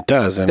 It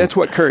does. And that's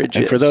what courage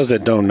is. And for those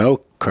that don't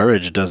know,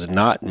 courage does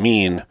not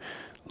mean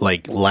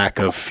like lack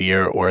of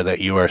fear or that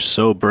you are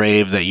so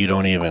brave that you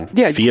don't even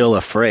feel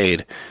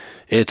afraid.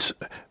 It's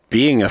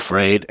being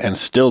afraid and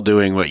still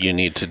doing what you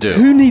need to do.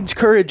 Who needs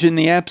courage in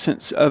the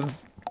absence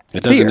of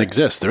It doesn't fear?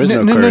 exist. There is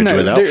no courage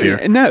without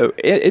fear. No,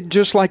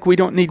 just like we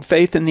don't need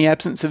faith in the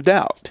absence of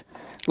doubt.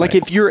 Like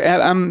if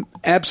I'm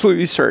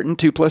absolutely certain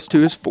 2 +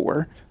 2 is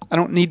 4. I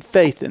don't need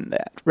faith in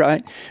that,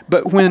 right?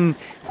 But when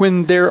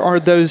there are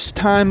those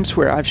times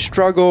where I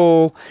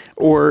struggle,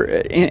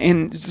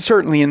 and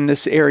certainly in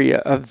this area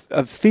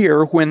of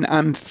fear, when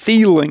I'm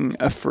feeling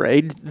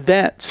afraid,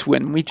 that's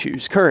when we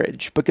choose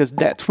courage, because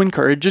that's when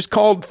courage is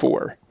called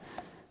for.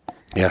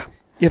 Yeah.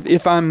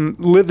 If I'm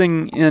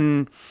living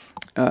in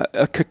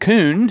a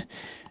cocoon,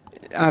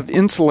 I've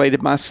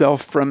insulated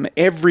myself from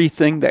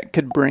everything that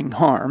could bring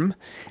harm,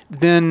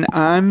 then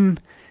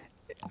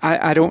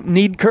I don't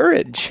need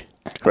courage.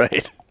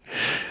 Right.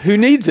 Who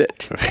needs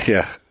it?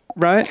 Yeah.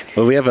 Right?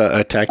 Well, we have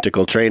a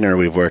tactical trainer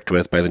we've worked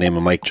with by the name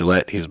of Mike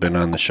Gillette. He's been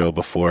on the show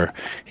before.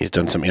 He's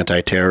done some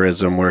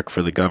anti-terrorism work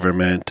for the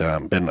government,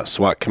 been a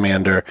SWAT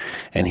commander,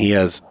 and he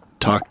has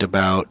talked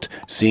about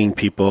seeing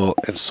people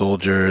and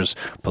soldiers,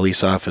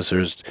 police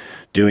officers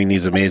doing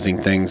these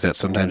amazing things that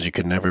sometimes you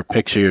could never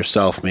picture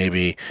yourself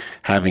maybe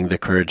having the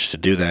courage to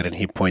do that. And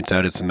he points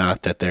out it's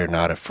not that they're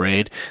not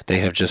afraid. They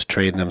have just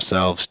trained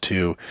themselves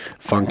to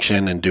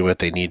function and do what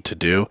they need to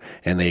do.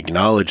 And they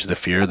acknowledge the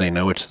fear. They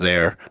know it's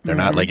there. They're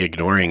not like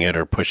ignoring it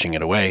or pushing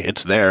it away.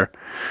 It's there,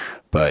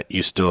 but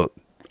you still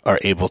are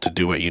able to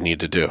do what you need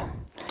to do.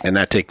 And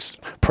that takes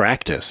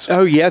practice.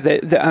 Oh, yeah.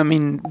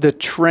 The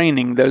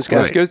training those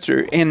guys go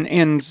through.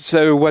 And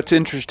so what's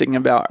interesting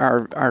about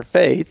our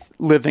faith,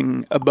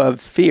 living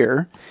above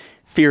fear,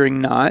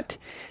 fearing not,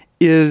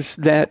 is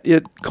that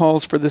it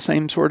calls for the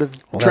same sort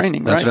of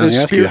training, that's right? What I was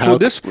Those spiritual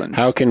disciplines.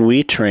 How can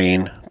we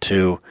train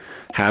to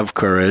have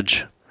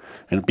courage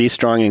and be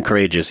strong and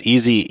courageous?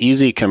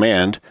 Easy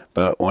command.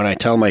 But when I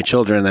tell my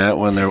children that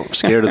when they're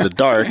scared of the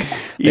dark,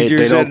 they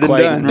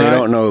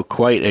don't know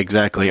quite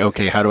exactly,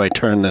 okay, how do I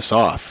turn this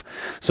off?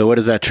 So what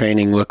does that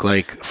training look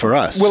like for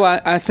us? Well,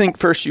 I think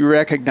first you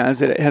recognize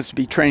that it has to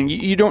be training.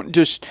 You don't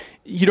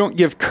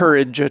give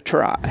courage a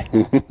try.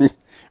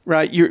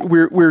 Right?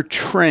 We're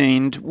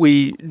trained.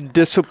 We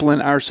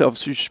discipline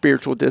ourselves through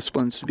spiritual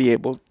disciplines to be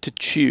able to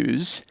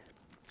choose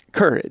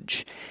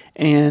courage.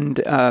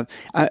 And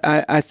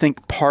I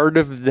think part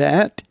of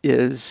that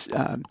is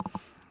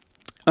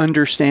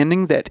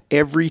understanding that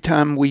every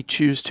time we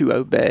choose to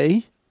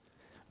obey,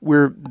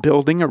 we're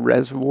building a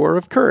reservoir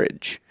of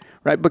courage,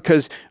 right?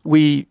 Because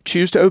we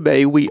choose to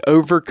obey, we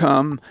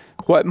overcome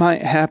what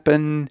might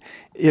happen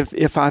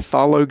if I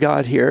follow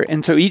God here.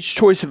 And so each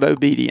choice of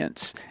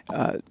obedience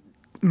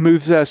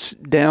moves us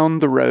down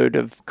the road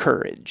of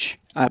courage,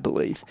 I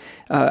believe.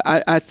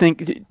 I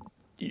think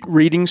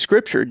reading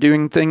Scripture,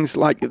 doing things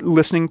like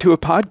listening to a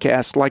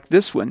podcast like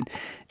this one,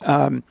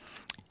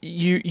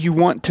 you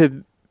want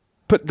to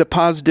put the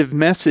positive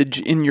message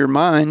in your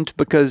mind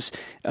because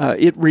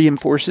it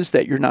reinforces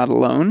that you're not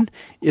alone.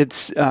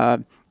 It's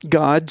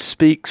God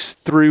speaks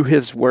through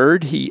His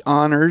Word. He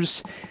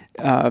honors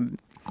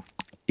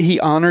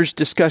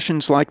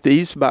discussions like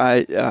these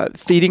by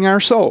feeding our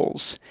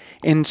souls,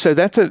 and so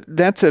that's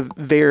a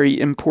very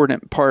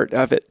important part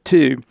of it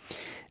too.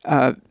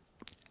 But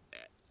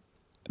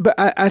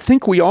I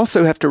think we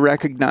also have to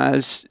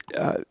recognize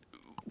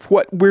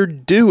what we're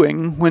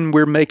doing when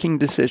we're making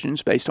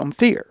decisions based on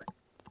fear.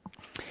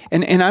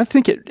 And I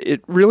think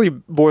it really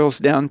boils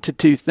down to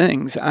two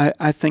things.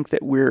 I think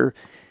that we're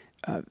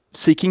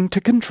seeking to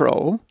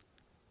control,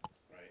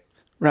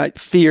 right?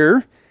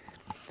 Fear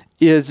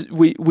is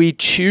we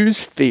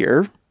choose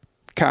fear,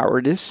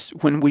 cowardice,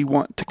 when we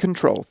want to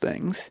control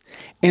things.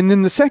 And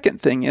then the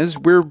second thing is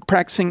we're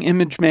practicing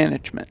image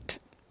management.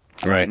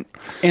 Right.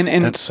 And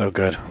that's so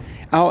good.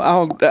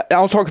 I'll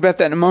talk about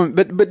that in a moment,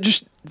 but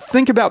just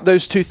think about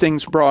those two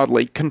things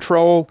broadly,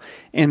 control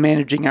and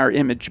managing our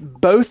image.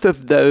 Both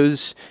of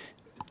those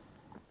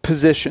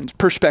positions,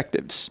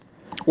 perspectives,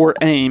 or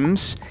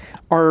aims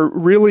are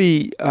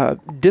really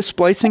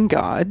displacing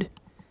God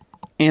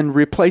and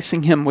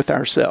replacing Him with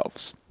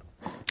ourselves.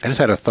 I just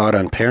had a thought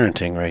on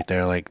parenting right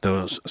there. Like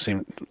those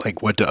seem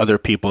like, what do other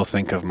people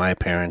think of my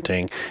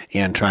parenting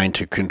and trying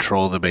to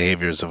control the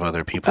behaviors of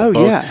other people?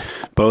 Oh,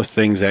 both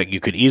things that you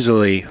could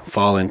easily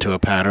fall into a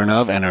pattern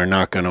of and are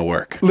not going to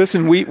work.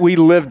 Listen, we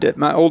lived it.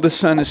 My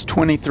oldest son is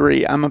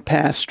 23. I'm a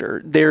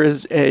pastor. There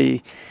is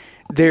a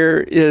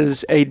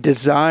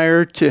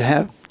desire to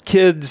have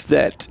kids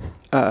that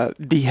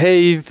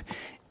behave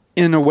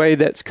in a way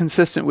that's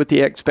consistent with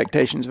the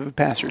expectations of a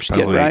pastor's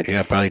kid, right?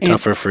 Yeah, probably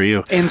tougher for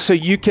you. And so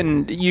you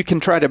can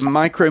try to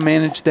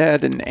micromanage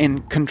that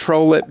and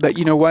control it, but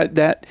you know what?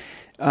 That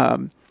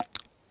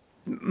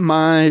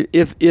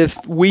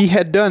if we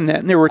had done that,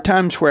 and there were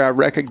times where I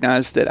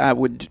recognized that I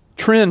would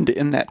trend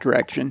in that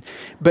direction,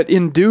 but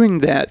in doing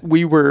that,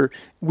 we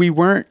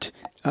weren't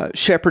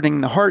shepherding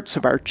the hearts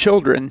of our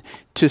children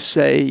to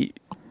say,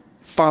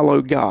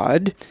 follow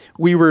God.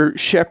 We were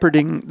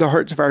shepherding the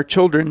hearts of our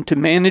children to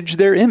manage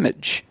their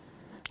image.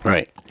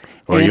 Right.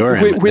 Or your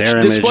image. Which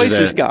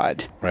displaces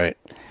God. Right.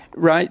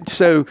 Right.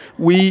 So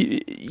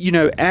we,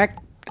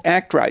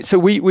 act right. So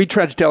we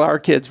try to tell our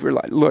kids, we're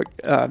like, look,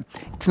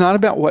 it's not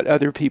about what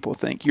other people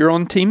think. You're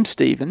on Team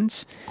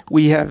Stevens.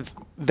 We have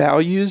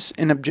values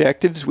and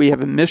objectives. We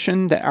have a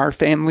mission that our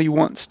family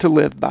wants to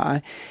live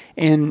by.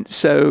 And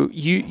so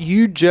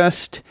you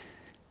just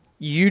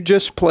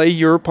play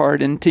your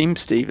part in Team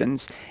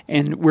Stevens,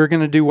 and we're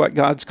going to do what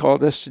God's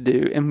called us to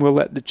do, and we'll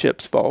let the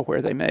chips fall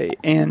where they may.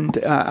 And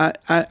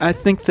I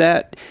think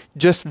that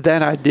just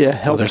that idea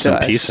helped us. There's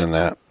some peace in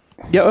that.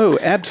 Yeah, oh,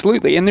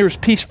 absolutely. And there's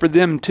peace for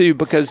them, too,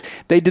 because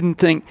they didn't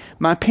think,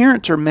 my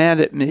parents are mad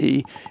at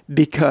me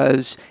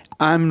because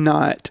I'm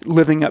not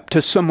living up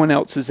to someone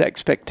else's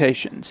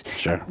expectations.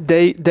 Sure.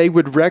 They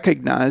would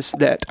recognize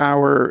that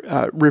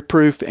our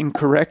reproof and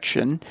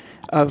correction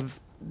of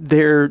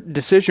their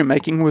decision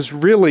making was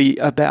really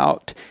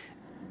about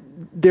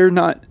they're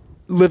not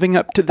living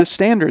up to the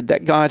standard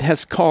that God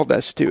has called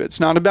us to. It's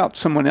not about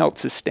someone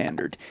else's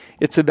standard.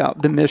 It's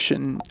about the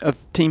mission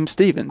of Team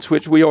Stevens,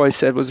 which we always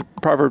said was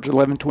Proverbs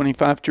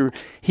 11:25.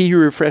 He who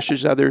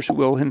refreshes others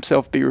will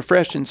himself be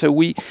refreshed. And so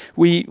we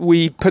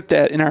put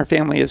that in our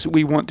family as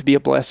we want to be a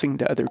blessing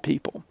to other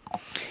people.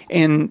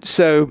 And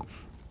so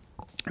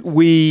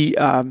we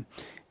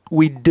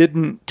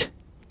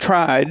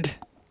tried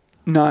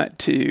not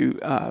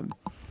to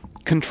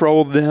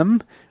control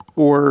them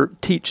or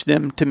teach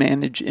them to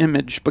manage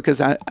image, because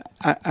I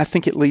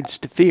think it leads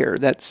to fear.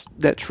 That's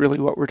really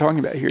what we're talking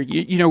about here.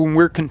 You know, when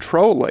we're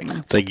controlling,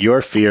 it's like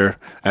your fear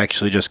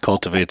actually just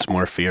cultivates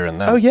more fear in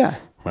them. Oh yeah,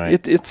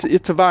 right.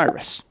 It's a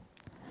virus,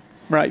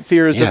 right?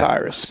 Fear is a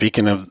virus.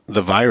 Speaking of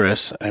the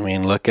virus, I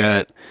mean, look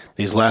at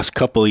these last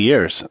couple of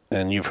years,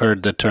 and you've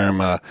heard the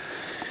term,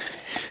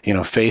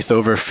 faith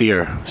over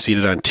fear. You've seen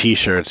it on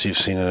T-shirts. You've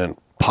seen it in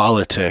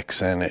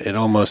politics, and it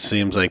almost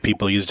seems like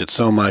people used it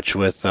so much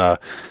with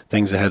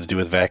things that had to do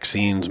with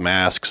vaccines,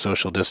 masks,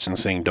 social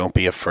distancing. Don't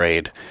be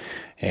afraid,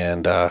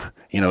 and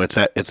it's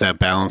that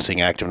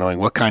balancing act of knowing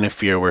what kind of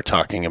fear we're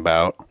talking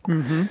about.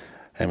 Mm-hmm.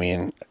 I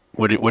mean,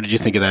 what did you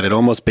think of that? It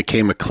almost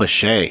became a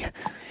cliche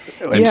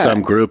in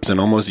some groups and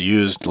almost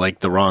used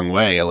like the wrong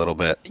way a little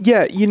bit.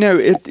 Yeah,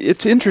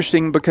 it's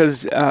interesting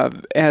because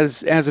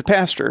as a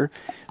pastor,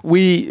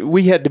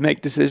 we had to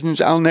make decisions.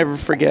 I'll never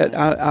forget,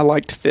 I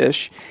like to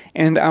fish,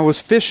 and I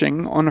was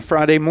fishing on a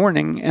Friday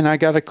morning, and I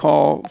got a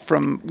call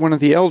from one of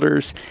the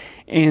elders,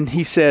 and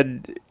he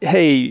said,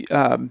 hey,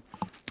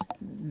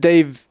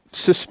 they've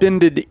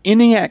suspended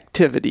any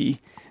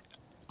activity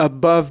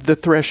above the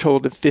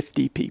threshold of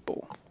 50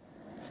 people.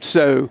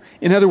 So,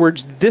 in other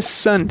words, this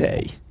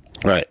Sunday...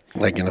 Right,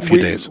 like in a few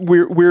days.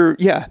 We're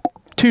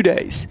 2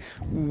 days.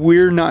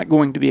 We're not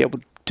going to be able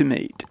to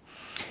meet.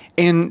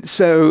 And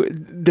so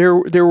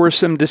there were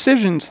some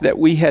decisions that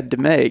we had to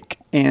make,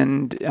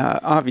 and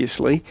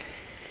obviously,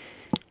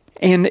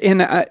 and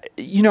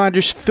I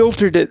just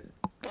filtered it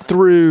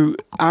through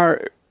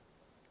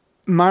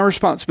my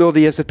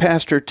responsibility as a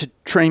pastor to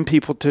train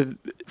people to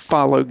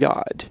follow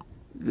God.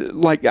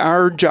 Like,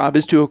 our job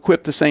is to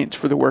equip the saints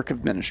for the work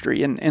of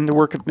ministry, and the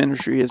work of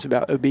ministry is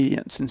about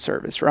obedience and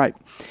service, right?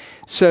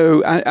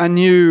 So I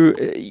knew,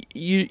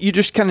 you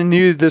just kind of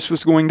knew this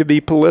was going to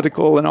be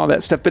political and all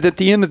that stuff. But at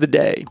the end of the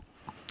day,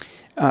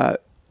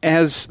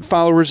 as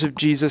followers of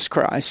Jesus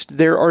Christ,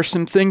 there are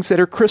some things that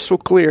are crystal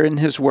clear in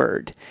His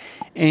Word.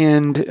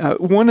 And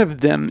one of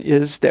them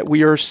is that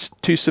we are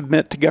to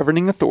submit to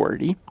governing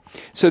authority.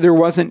 So there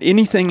wasn't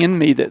anything in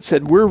me that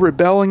said we're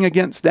rebelling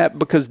against that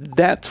because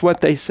that's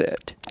what they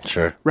said.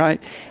 Sure.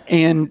 Right?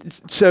 And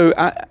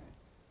so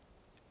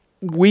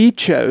we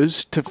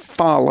chose to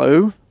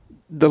follow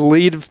the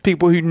lead of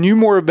people who knew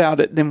more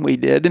about it than we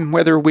did, and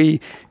whether we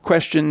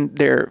questioned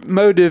their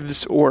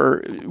motives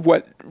or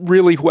what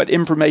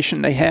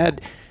information they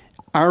had,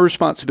 our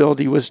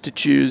responsibility was to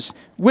choose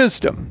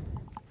wisdom.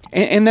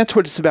 And that's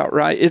what it's about,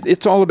 right?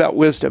 It's all about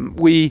wisdom.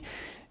 We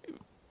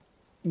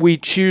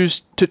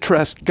choose to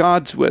trust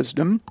God's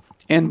wisdom,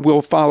 and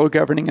we'll follow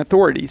governing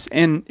authorities.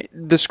 And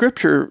the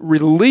Scripture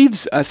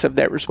relieves us of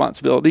that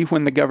responsibility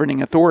when the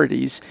governing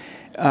authorities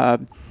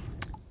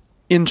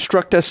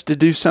instruct us to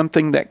do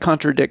something that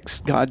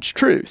contradicts God's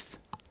truth.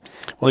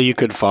 Well, you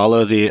could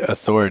follow the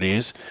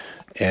authorities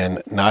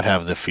and not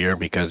have the fear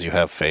because you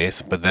have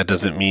faith, but that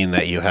doesn't mean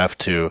that you have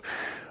to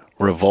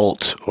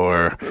revolt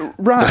or...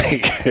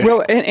 Right.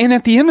 Well, and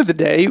at the end of the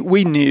day,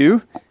 we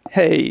knew,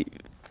 hey,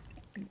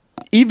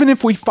 even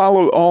if we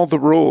follow all the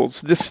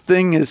rules, this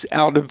thing is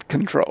out of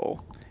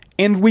control,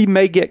 and we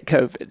may get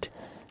COVID.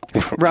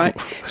 Right?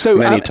 So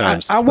Many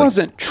times. I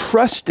wasn't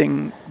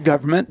trusting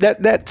government.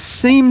 That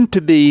seemed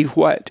to be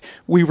what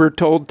we were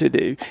told to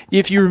do.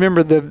 If you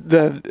remember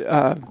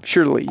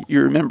surely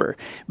you remember,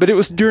 but it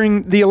was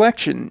during the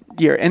election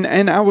year,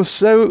 and I was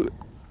so,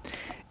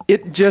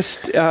 it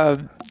just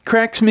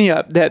cracks me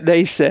up that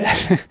they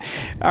said,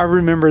 I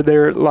remember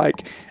they're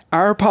like,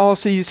 our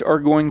policies are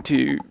going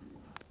to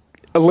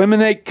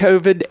eliminate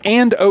COVID,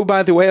 and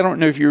by the way, I don't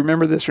know if you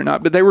remember this or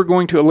not, but they were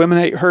going to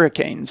eliminate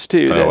hurricanes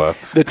too.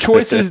 The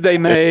choices they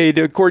made,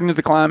 according to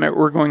the climate,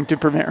 were going to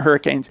prevent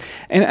hurricanes.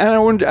 And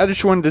I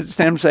just wanted to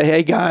stand up and say,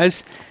 hey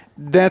guys,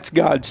 that's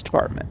God's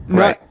department.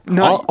 Right.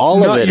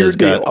 All of it is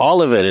God.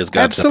 All of it is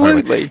God's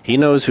department. He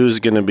knows who's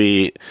going to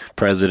be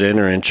president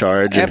or in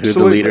charge and who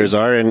the leaders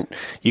are. And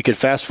you could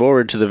fast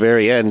forward to the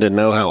very end and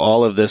know how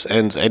all of this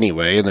ends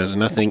anyway. And there's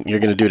nothing you're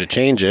going to do to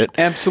change it.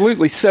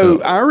 Absolutely.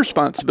 So our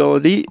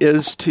responsibility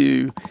is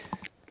to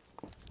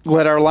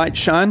let our light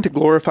shine, to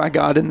glorify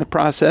God in the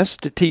process,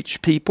 to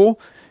teach people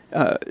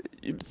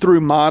through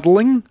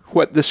modeling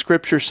what the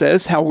Scripture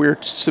says, how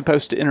we're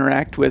supposed to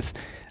interact with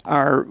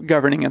our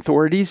governing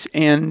authorities.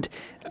 And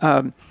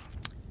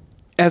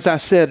as I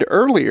said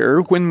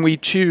earlier, when we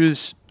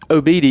choose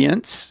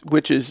obedience,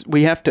 which is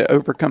we have to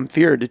overcome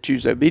fear to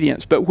choose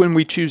obedience. But when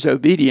we choose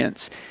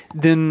obedience,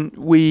 then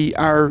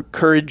our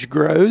courage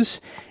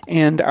grows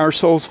and our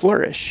souls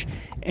flourish.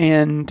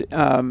 And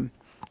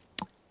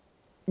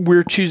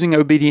we're choosing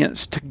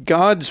obedience to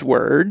God's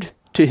word,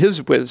 to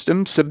his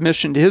wisdom,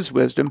 submission to his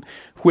wisdom,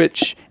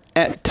 which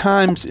at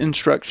times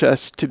instructs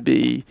us to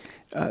be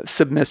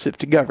submissive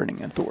to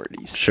governing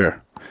authorities.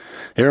 Sure.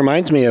 It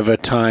reminds me of a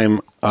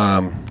time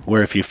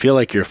where if you feel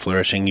like you're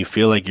flourishing, you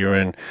feel like you're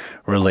in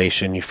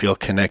relation, you feel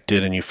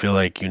connected, and you feel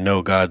like you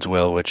know God's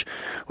will, which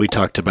we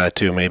talked about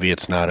too. Maybe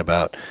it's not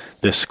about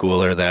this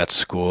school or that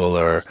school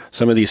or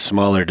some of these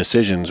smaller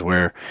decisions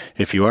where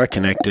if you are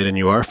connected and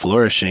you are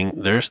flourishing,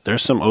 there's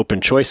some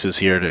open choices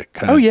here to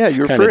kind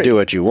of do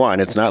what you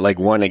want. It's not like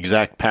one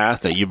exact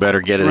path that you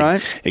better get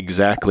it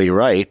exactly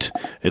right.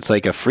 It's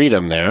like a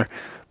freedom there.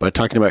 But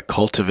talking about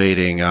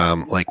cultivating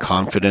like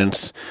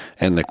confidence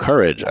and the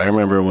courage, I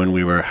remember when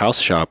we were house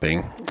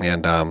shopping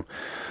and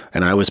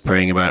I was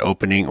praying about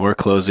opening or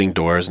closing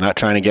doors, not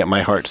trying to get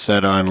my heart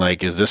set on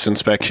like, is this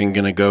inspection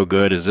going to go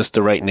good? Is this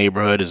the right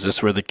neighborhood? Is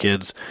this where the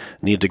kids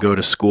need to go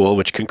to school?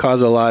 Which can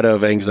cause a lot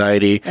of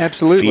anxiety,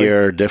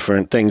 fear,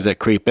 different things that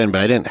creep in.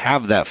 But I didn't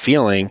have that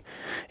feeling,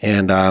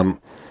 and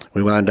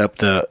we wound up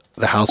the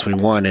house we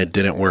wanted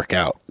didn't work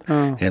out,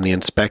 and the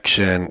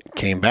inspection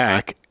came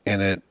back,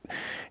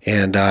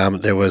 and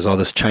there was all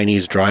this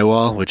Chinese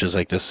drywall, which is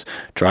like this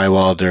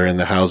drywall during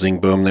the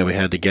housing boom that we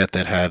had to get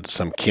that had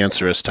some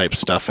cancerous type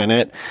stuff in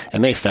it.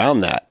 And they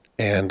found that.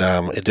 And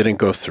it didn't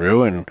go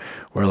through. And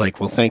we're like,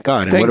 well, thank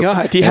God. And thank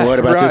God. Yeah, and what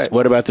about this?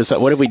 What about this?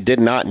 What if we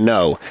did not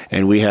know?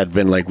 And we had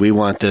been like, we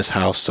want this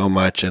house so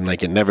much. And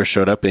like it never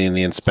showed up in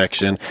the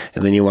inspection.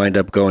 And then you wind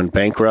up going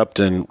bankrupt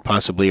and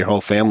possibly your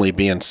whole family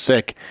being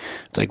sick.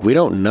 It's like, we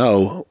don't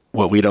know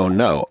what we don't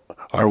know.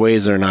 Our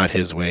ways are not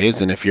his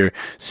ways. And if you're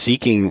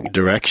seeking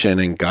direction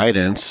and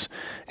guidance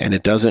and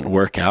it doesn't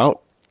work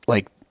out,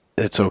 like,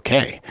 it's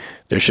okay.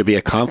 There should be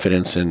a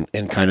confidence in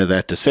kind of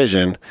that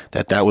decision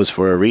that was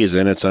for a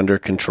reason. It's under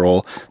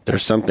control.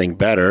 There's something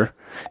better.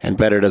 And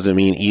better doesn't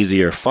mean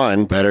easy or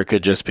fun. Better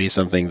could just be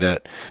something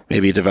that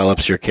maybe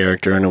develops your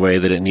character in a way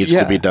that it needs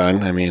to be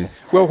done. I mean,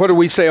 well, what do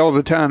we say all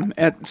the time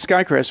at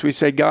Skycrest? We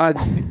say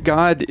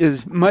God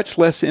is much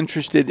less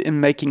interested in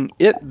making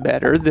it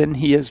better than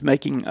he is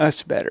making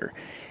us better.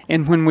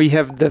 And when we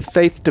have the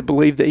faith to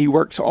believe that he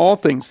works all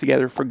things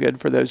together for good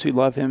for those who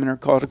love him and are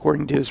called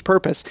according to his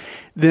purpose,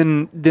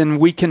 then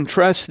we can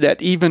trust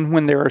that even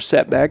when there are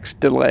setbacks,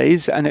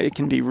 delays, I know it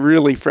can be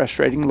really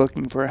frustrating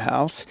looking for a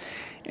house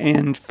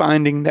and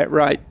finding that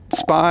right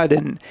spot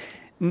and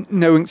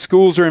knowing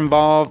schools are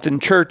involved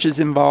and church is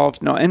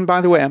involved. No, and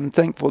by the way, I'm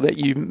thankful that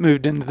you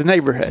moved into the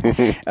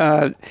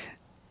neighborhood.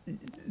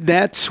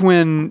 That's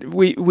when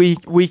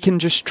we can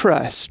just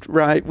trust,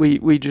 right?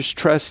 We just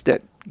trust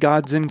that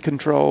God's in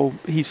control.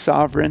 He's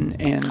sovereign.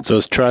 And so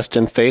is trust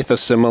and faith a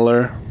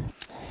similar?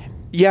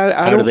 Yeah.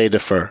 How do they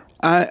differ?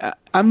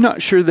 I'm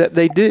not sure that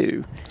they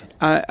do.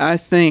 I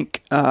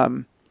think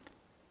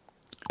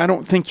I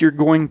don't think you're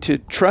going to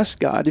trust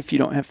God if you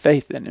don't have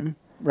faith in him,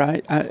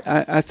 right?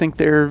 I think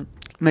they're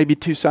maybe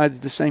two sides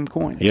of the same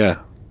coin. Yeah.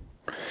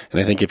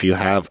 And I think if you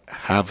have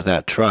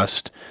that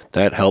trust,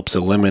 that helps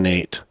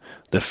eliminate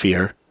the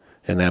fear,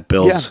 and that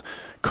builds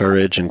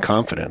courage and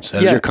confidence.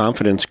 As your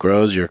confidence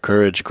grows, your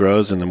courage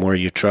grows, and the more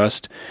you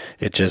trust,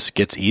 it just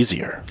gets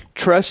easier.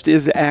 Trust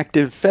is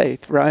active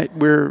faith, right?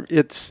 Where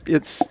it's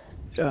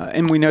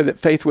and we know that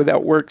faith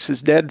without works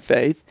is dead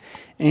faith.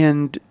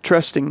 And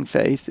trusting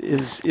faith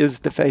is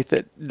the faith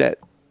that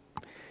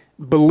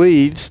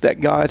believes that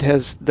God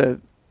has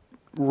the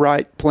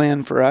right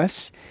plan for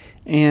us,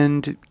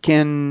 and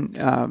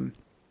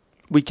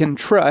we can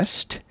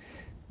trust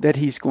that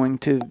he's going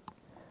to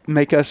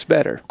make us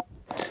better.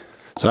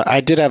 So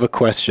I did have a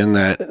question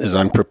that is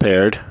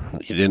unprepared.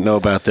 You didn't know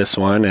about this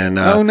one, and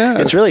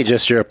it's really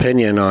just your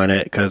opinion on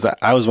it, because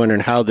I was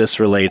wondering how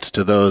this relates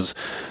to those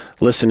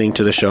listening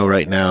to the show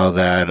right now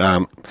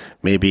that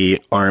maybe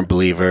aren't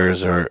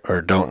believers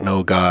or don't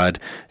know God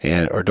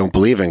or don't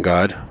believe in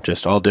God,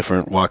 just all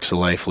different walks of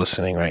life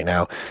listening right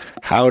now.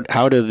 How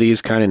do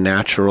these kind of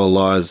natural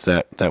laws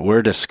that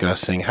we're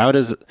discussing, how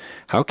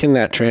can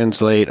that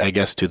translate, I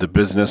guess, to the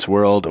business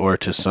world or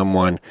to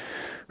someone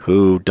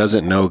who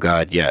doesn't know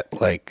God yet?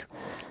 Like,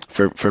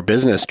 for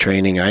business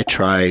training, I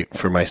try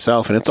for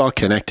myself, and it's all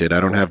connected. I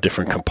don't have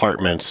different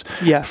compartments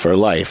for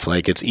life.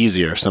 Like, it's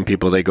easier. Some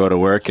people, they go to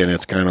work, and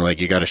it's kind of like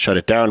you got to shut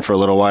it down for a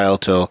little while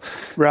till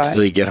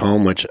you get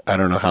home, which I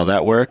don't know how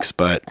that works.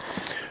 But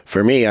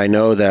for me, I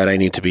know that I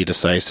need to be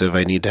decisive.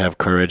 I need to have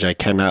courage. I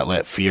cannot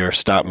let fear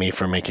stop me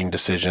from making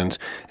decisions.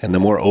 And the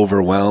more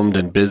overwhelmed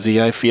and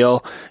busy I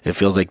feel, it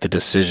feels like the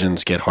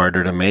decisions get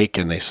harder to make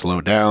and they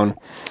slow down.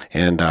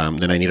 And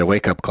then I need a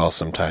wake-up call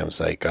sometimes.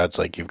 Like, God's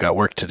like, you've got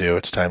work to do.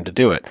 It's time to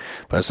do it.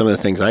 But some of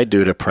the things I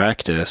do to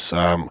practice,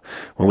 when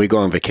we go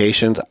on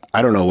vacations,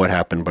 I don't know what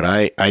happened, but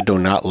I do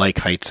not like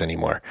heights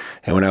anymore.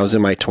 And when I was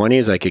in my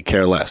 20s, I could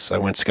care less. I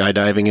went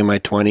skydiving in my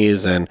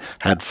 20s and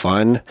had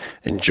fun,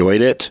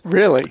 enjoyed it.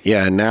 Really?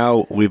 Yeah,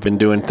 now we've been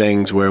doing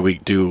things where we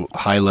do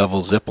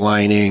high-level zip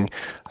lining.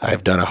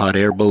 I've done a hot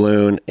air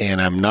balloon,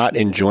 and I'm not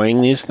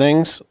enjoying these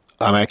things.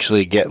 I'm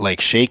actually get like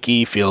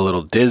shaky, feel a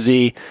little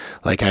dizzy,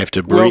 like I have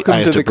to breathe.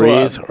 Welcome to the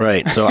breathe. club.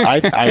 Right. So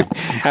I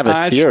have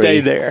a theory. I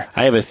stay there.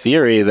 I have a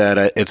theory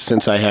that it's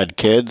since I had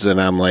kids,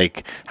 and I'm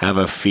like have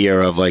a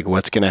fear of like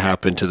what's going to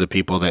happen to the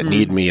people that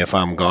need me if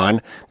I'm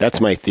gone. That's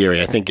my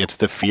theory. I think it's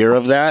the fear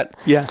of that.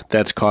 Yeah.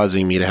 That's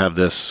causing me to have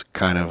this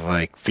kind of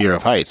like fear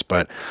of heights.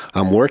 But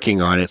I'm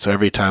working on it. So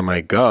every time I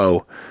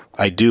go,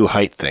 I do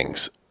height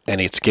things. And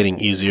it's getting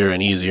easier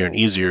and easier and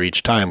easier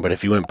each time. But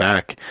if you went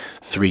back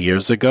 3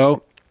 years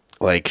ago,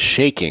 like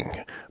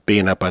shaking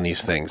being up on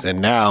these things. And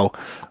now,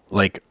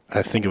 like,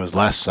 I think it was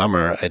last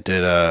summer, I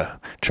did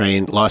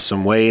lost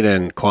some weight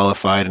and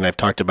qualified, and I've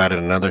talked about it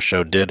in another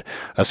show, did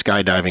a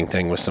skydiving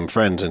thing with some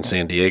friends in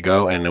San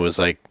Diego, and it was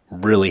like,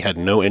 really had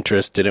no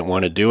interest, didn't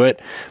want to do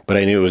it, but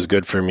I knew it was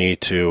good for me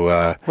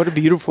to... what a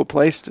beautiful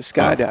place to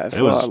skydive.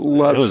 It was, I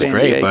love it was San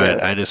great, Diego.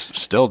 but I just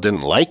still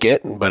didn't like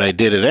it, but I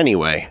did it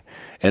anyway.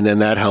 And then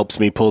that helps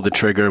me pull the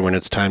trigger when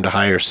it's time to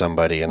hire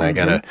somebody, and I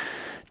got to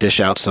dish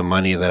out some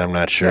money that I'm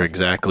not sure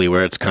exactly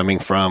where it's coming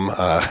from.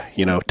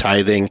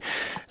 Tithing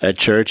at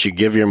church, you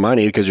give your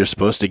money because you're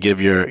supposed to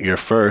give your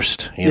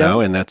first, you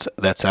know, and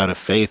that's out of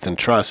faith and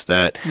trust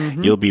that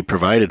you'll be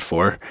provided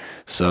for.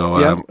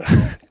 So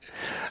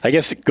I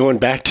guess going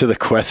back to the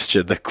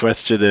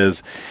question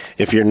is,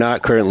 if you're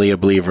not currently a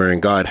believer in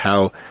God,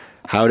 how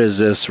does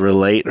this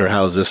relate, or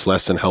how is this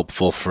lesson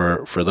helpful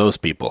for those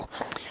people?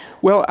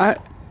 Well,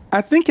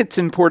 I think it's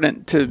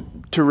important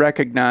to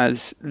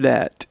recognize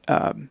that,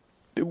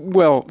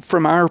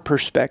 from our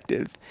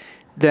perspective,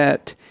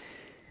 that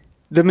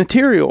the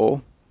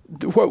material,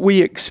 what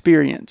we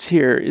experience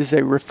here, is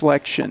a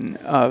reflection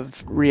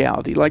of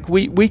reality. Like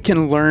we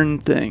can learn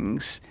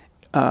things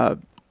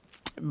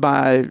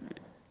by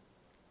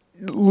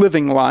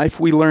living life.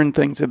 We learn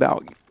things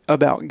about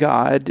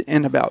God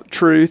and about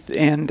truth,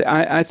 and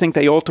I think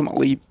they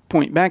ultimately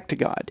point back to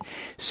God.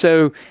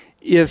 So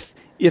if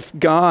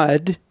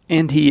God,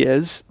 and He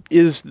is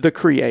the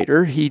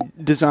creator, He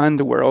designed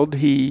the world,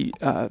 He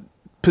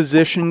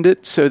positioned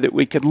it so that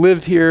we could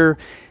live here,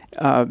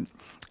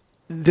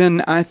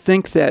 then I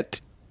think that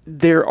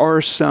there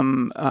are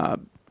some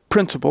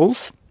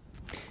principles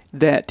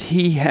that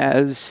He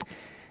has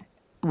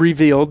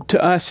revealed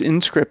to us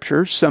in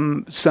Scripture,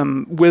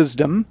 some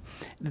wisdom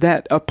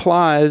that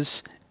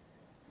applies,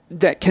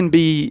 that can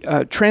be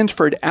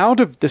transferred out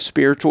of the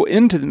spiritual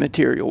into the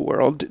material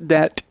world,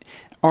 that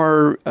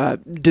are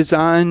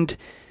designed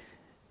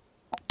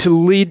to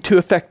lead to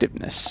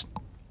effectiveness,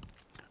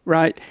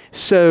 right?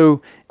 So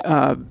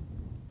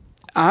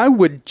I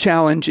would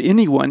challenge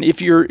anyone,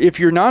 if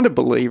you're not a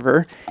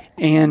believer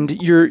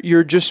and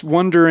you're just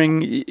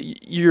wondering,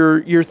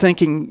 you're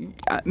thinking,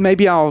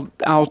 maybe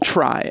I'll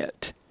try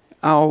it.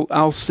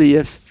 I'll see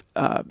if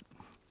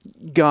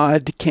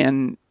God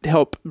can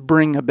help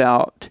bring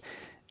about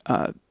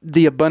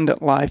the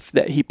abundant life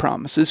that He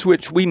promises,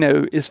 which we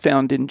know is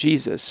found in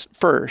Jesus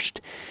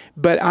first.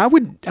 But I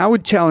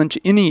would challenge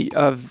any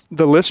of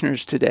the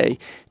listeners today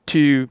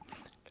to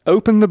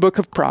open the book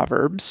of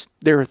Proverbs.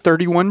 There are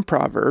 31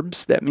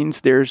 Proverbs. That means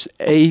there's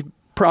a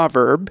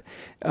proverb,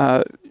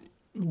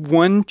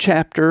 one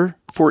chapter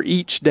for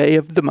each day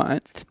of the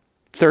month,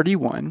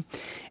 31.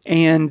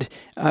 And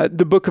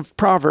the book of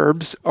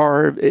Proverbs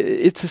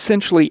it's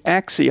essentially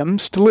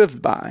axioms to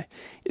live by.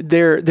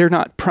 They're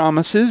not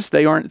promises.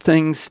 They aren't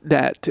things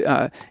that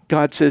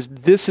God says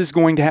this is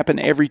going to happen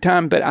every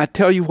time. But I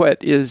tell you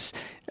what is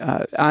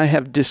I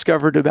have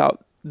discovered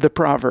about the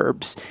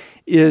Proverbs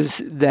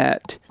is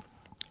that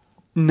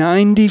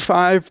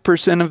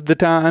 95% of the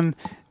time,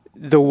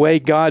 the way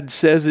God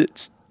says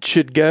it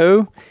should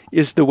go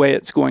is the way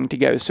it's going to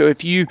go. So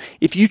if you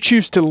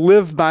choose to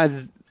live by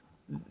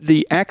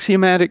the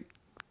axiomatic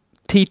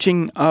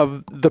teaching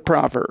of the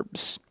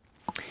Proverbs,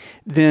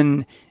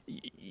 then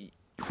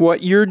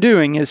what you're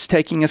doing is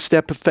taking a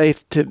step of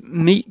faith to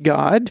meet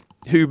God,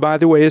 who, by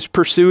the way, is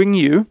pursuing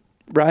you,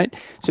 right?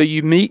 So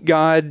you meet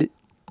God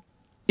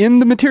in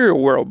the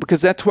material world,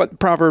 because that's what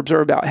Proverbs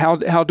are about.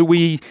 How do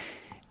we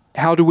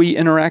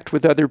interact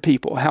with other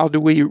people? How do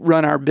we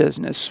run our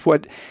business?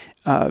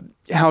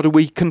 How do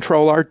we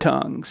control our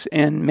tongues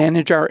and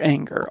manage our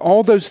anger?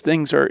 All those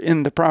things are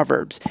in the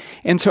Proverbs.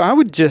 And so I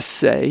would just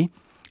say,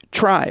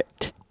 try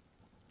it.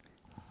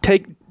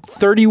 Take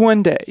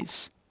 31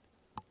 days.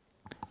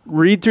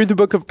 Read through the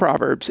book of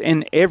Proverbs,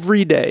 and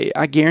every day,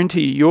 I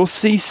guarantee you'll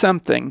see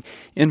something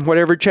in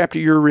whatever chapter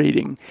you're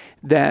reading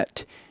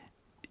that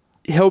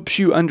helps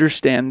you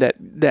understand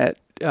that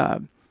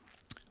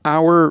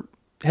our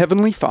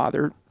Heavenly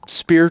Father,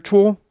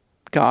 spiritual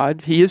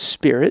God, He is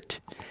spirit,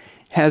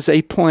 has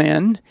a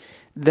plan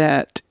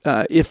that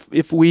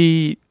if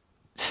we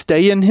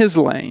stay in His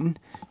lane,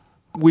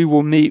 we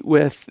will meet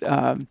with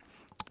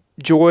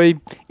joy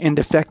and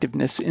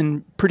effectiveness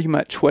in pretty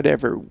much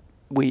whatever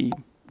we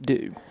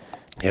do.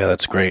 Yeah,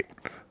 that's great.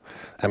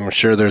 I'm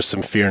sure there's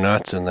some fear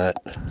nots in that.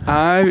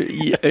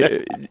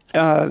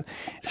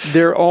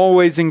 They're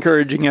always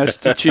encouraging us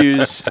to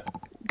choose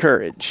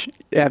courage.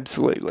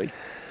 Absolutely.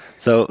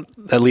 So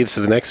that leads to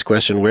the next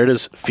question. Where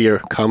does fear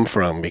come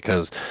from?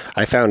 Because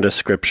I found a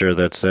scripture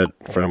that said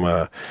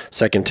from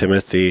 2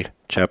 Timothy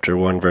chapter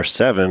 1, verse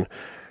 7,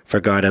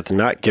 "For God hath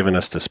not given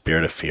us the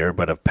spirit of fear,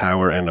 but of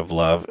power and of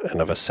love and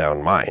of a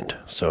sound mind."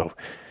 So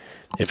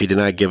if he did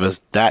not give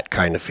us that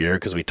kind of fear,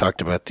 because we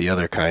talked about the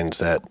other kinds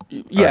that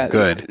are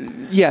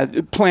good. Yeah,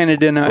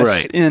 planted in us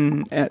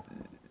Right.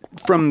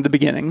 From the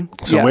beginning.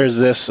 So where's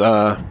this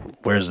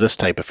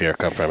type of fear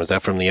come from? Is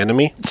that from the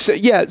enemy? So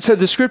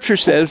the scripture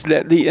says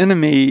that the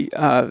enemy,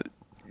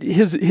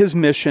 his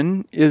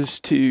mission is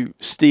to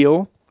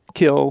steal,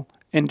 kill,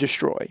 and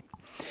destroy.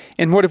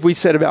 And what have we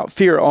said about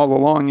fear all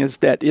along is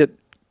that it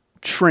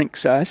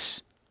shrinks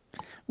us.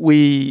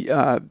 We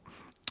are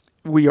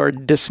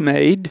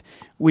dismayed.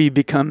 We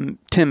become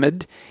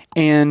timid.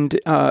 And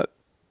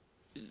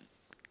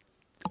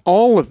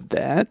all of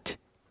that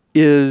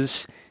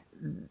is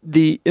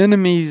the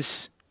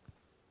enemy's,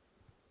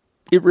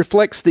 it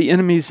reflects the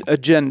enemy's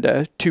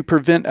agenda to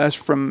prevent us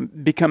from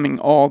becoming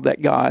all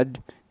that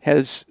God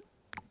has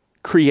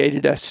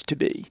created us to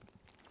be.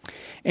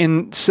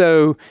 And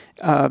so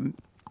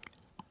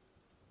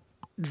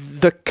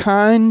the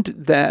kind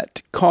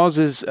that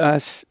causes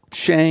us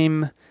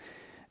shame,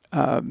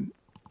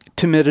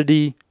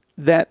 timidity,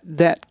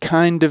 that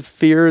kind of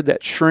fear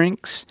that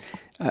shrinks,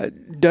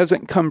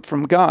 doesn't come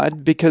from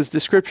God, because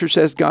the scripture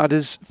says God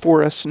is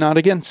for us, not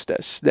against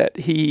us, that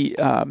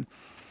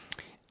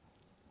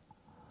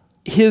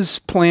His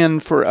plan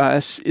for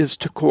us is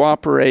to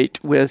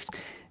cooperate with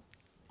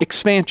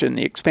expansion,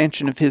 the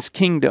expansion of His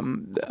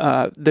kingdom,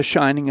 the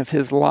shining of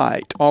His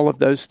light, all of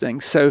those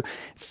things. So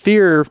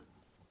fear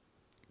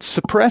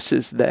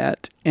suppresses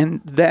that, and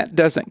that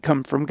doesn't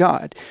come from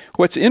God.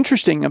 What's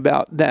interesting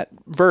about that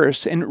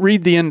verse, and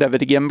read the end of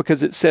it again,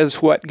 because it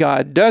says what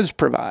God does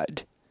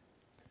provide.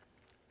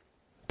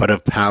 But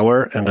of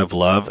power and of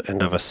love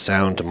and of a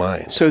sound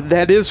mind. So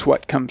that is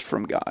what comes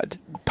from God.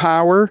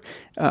 Power,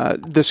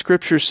 the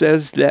scripture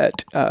says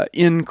that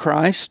in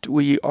Christ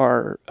we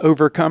are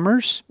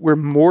overcomers. We're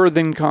more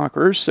than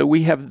conquerors. So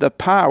we have the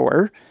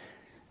power,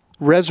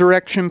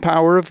 resurrection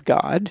power of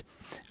God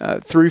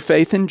through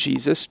faith in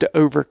Jesus to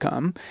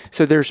overcome.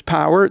 So there's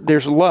power,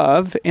 there's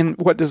love. And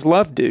what does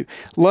love do?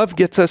 Love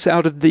gets us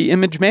out of the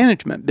image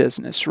management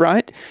business,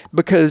 right?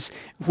 Because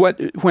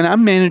when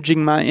I'm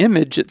managing my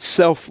image, it's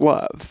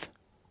self-love.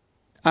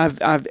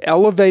 I've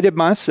elevated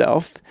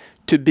myself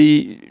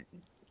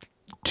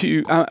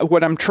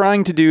what I'm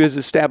trying to do is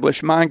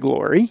establish my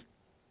glory.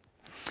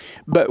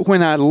 But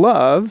when I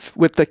love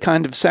with the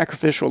kind of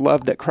sacrificial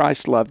love that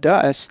Christ loved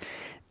us,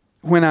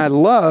 when I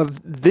love,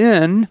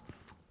 then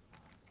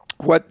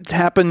what's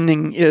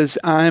happening is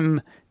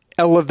I'm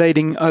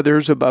elevating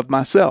others above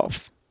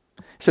myself.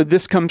 So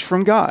this comes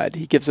from God.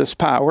 He gives us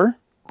power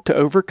to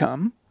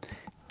overcome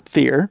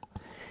fear.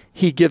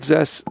 He gives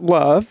us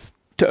love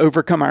to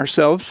overcome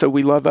ourselves, so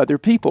we love other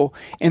people.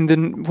 And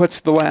then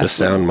what's the last? The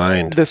sound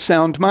mind. The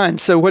sound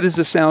mind. So what is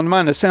a sound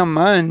mind? A sound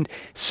mind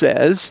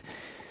says,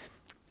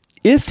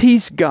 if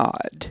He's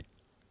God,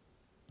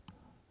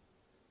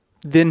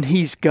 then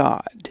He's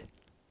God.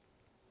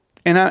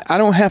 And I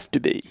don't have to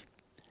be.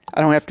 I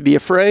don't have to be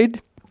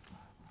afraid.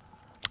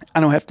 I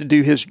don't have to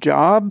do His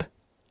job.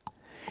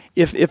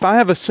 If I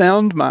have a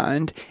sound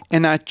mind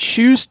and I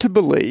choose to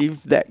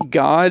believe that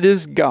God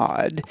is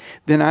God,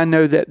 then I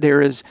know that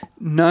there is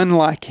none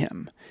like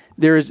Him.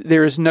 There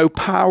is no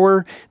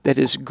power that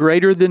is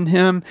greater than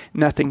Him.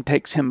 Nothing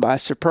takes Him by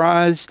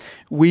surprise.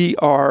 We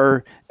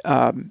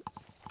can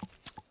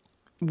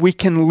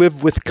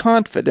live with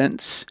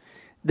confidence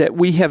that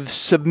we have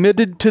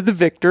submitted to the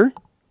victor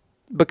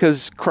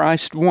because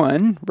Christ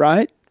won,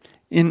 right?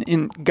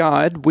 In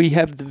God, we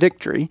have the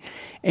victory.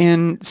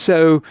 And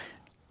so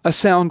a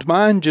sound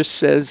mind just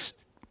says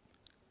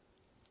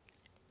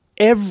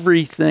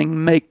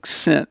everything makes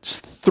sense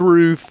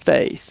through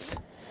faith.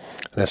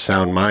 And a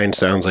sound mind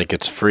sounds like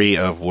it's free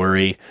of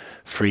worry,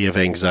 free of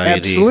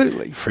anxiety,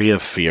 absolutely, free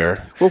of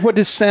fear. Well, what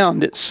is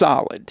sound? It's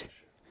solid.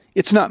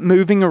 It's not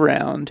moving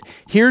around.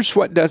 Here's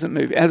what doesn't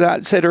move. As I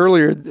said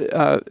earlier,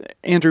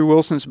 Andrew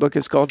Wilson's book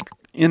is called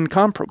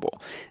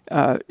Incomparable.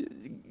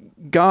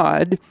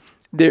 God,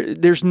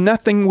 there's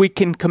nothing we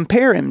can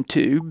compare Him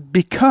to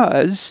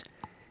because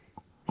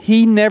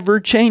He never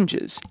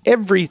changes.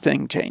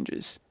 Everything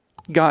changes.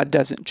 God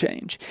doesn't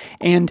change.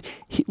 And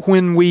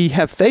when we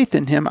have faith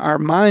in Him, our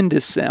mind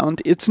is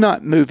sound. It's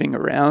not moving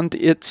around.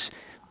 It's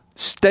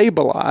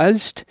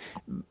stabilized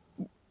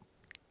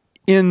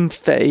in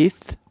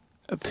faith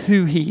of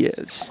who He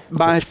is,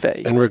 by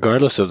faith. And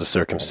regardless of the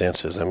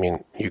circumstances, I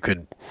mean, you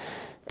could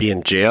be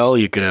in jail,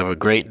 you could have a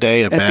great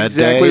day, That's bad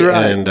exactly day,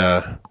 right. And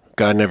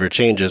God never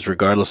changes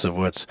regardless of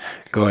what's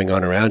going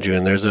on around you.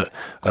 And there's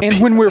and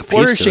when we're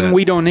flourishing,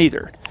 we don't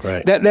either.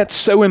 Right. That's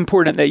so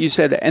important that you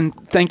said that. And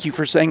thank you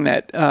for saying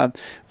that.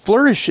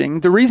 Flourishing,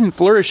 the reason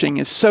flourishing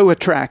is so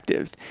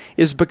attractive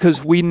is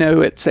because we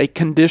know it's a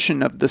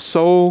condition of the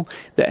soul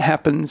that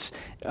happens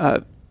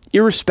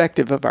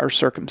irrespective of our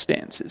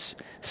circumstances.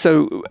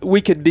 So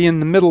we could be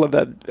in the middle of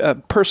a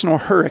personal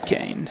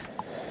hurricane,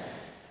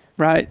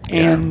 right?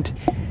 Yeah. And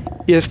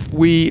if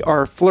we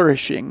are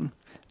flourishing,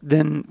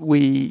 then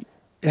we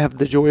have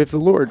the joy of the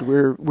Lord.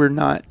 We're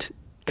not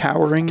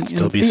cowering in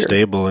still be fear.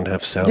 stable and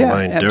have sound Yeah,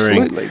 mind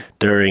absolutely.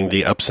 during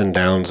the ups and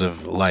downs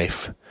of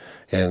life.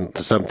 And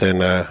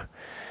something I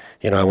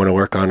want to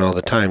work on all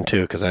the time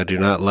too, because I do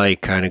not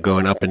like kind of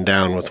going up and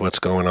down with what's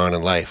going on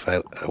in life.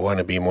 I want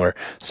to be more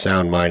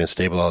sound mind and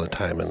stable all the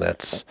time, and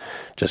that's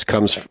just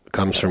comes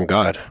from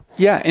God.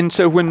 Yeah, and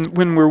so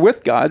when we're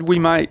with God, we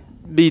might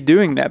be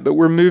doing that, but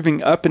we're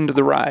moving up and to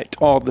the right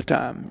all the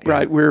time,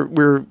 right?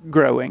 We're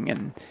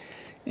growing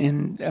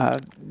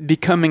and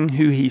becoming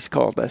who He's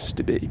called us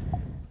to be.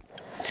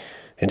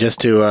 And just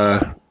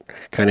to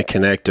kind of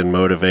connect and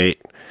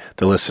motivate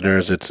the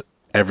listeners,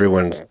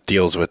 everyone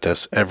deals with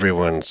this.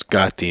 Everyone's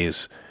got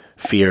these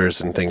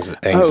fears and things,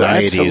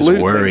 anxieties,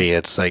 worry.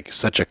 It's like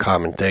such a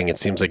common thing. It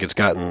seems like it's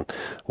gotten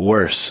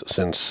worse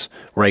since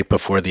right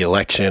before the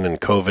election and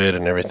COVID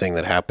and everything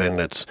that happened.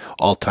 It's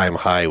all-time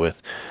high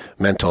with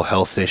mental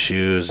health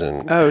issues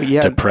and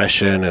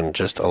depression and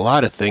just a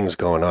lot of things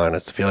going on. I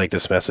feel like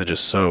this message is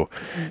so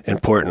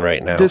important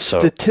right now. The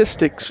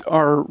statistics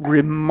are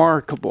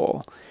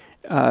remarkable.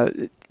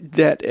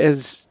 That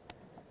as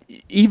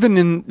even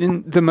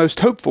in the most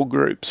hopeful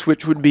groups,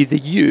 which would be the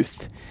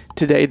youth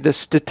today, the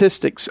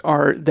statistics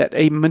are that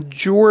a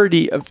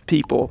majority of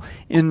people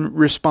in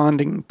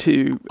responding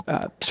to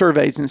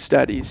surveys and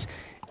studies,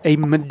 a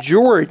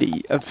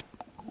majority of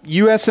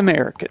U.S.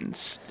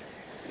 Americans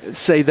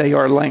say they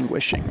are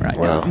languishing right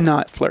now,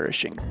 not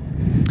flourishing.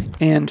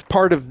 And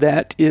part of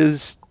that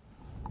is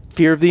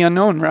fear of the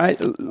unknown, right?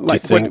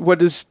 Like what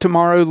does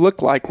tomorrow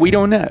look like? We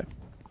don't know.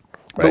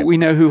 Right. But we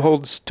know who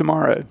holds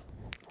tomorrow.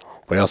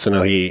 We also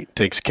know He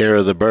takes care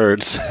of the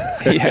birds.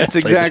 Yeah, that's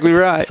exactly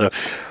right. So,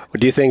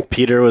 do you think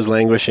Peter was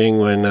languishing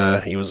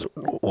when he was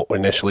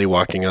initially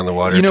walking on the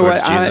water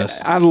towards Jesus?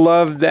 I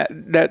love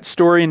that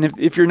story. And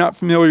if you're not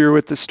familiar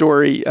with the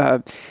story,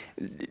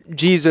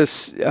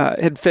 Jesus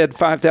had fed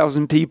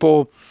 5,000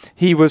 people.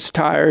 He was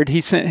tired. He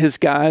sent his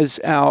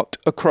guys out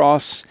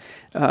across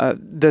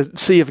the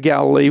Sea of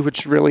Galilee,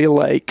 which is really a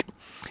lake,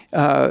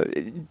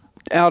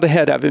 out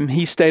ahead of him.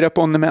 He stayed up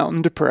on the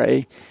mountain to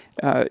pray.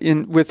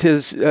 With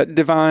his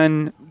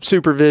divine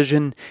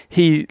supervision,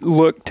 he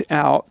looked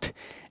out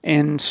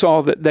and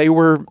saw that they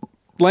were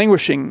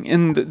languishing,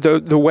 and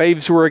the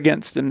waves were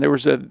against them. There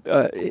was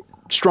a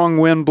strong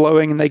wind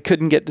blowing, and they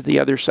couldn't get to the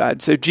other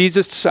side. So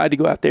Jesus decided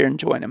to go out there and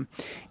join them,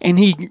 and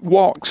he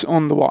walks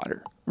on the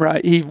water.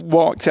 Right, he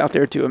walks out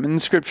there to them, and the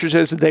Scripture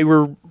says that they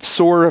were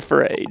sore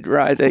afraid.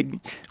 Right,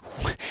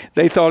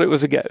 they thought it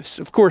was a ghost.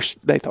 Of course,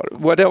 they thought,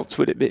 what else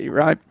would it be,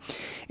 right?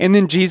 And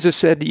then Jesus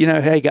said,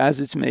 hey, guys,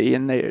 it's me.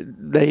 And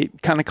they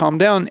kind of calmed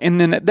down. And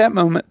then at that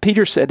moment,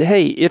 Peter said,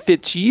 hey, if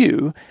it's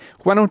you,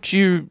 why don't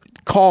you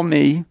call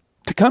me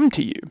to come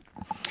to you?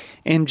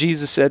 And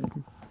Jesus said,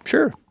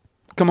 sure,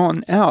 come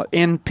on out.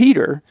 And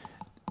Peter,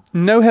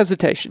 no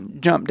hesitation,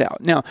 jumped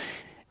out. Now,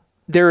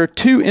 there are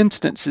two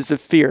instances of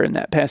fear in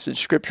that passage of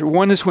Scripture.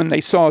 One is when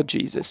they saw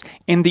Jesus,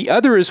 and the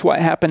other is what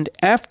happened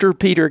after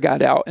Peter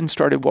got out and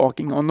started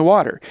walking on the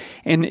water.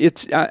 And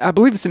I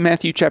believe it's in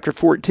Matthew chapter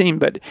 14,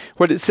 but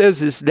what it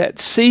says is that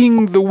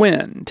seeing the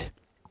wind,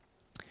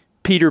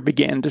 Peter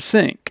began to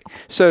sink.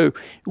 So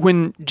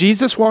when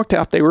Jesus walked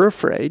out, they were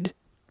afraid.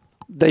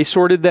 They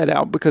sorted that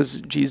out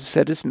because Jesus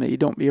said, it's me,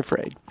 don't be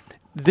afraid.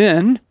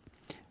 Then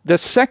the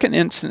second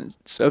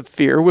instance of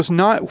fear was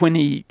not when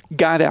he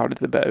got out of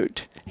the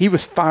boat. He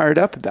was fired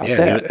up about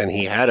that. And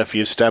he had a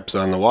few steps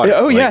on the water.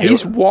 Oh, yeah,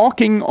 he's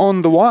walking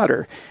on the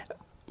water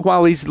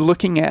while he's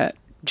looking at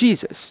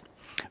Jesus.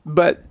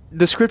 But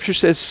the Scripture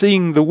says,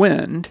 seeing the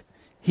wind,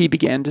 he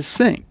began to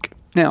sink.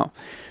 Now,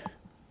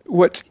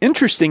 what's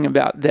interesting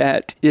about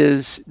that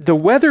is the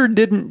weather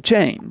didn't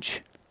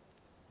change.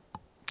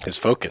 His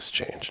focus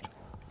changed.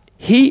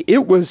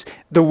 The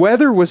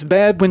weather was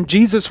bad when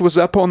Jesus was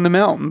up on the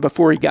mountain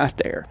before he got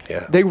there.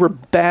 Yeah. They were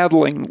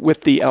battling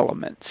with the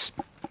elements.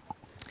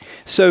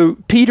 So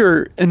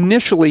Peter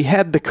initially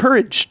had the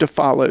courage to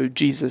follow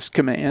Jesus'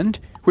 command,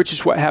 which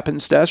is what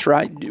happens to us,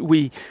 right?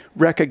 We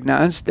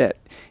recognize that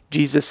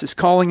Jesus is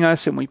calling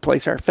us, and we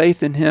place our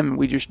faith in him, and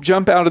we just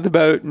jump out of the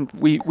boat, and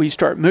we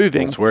start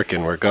moving. It's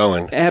working. We're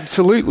going.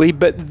 Absolutely.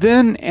 But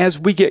then as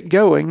we get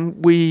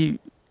going,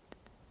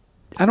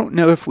 I don't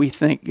know if we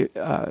think,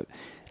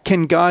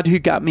 can God who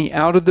got me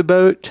out of the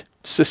boat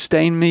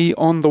sustain me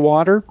on the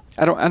water?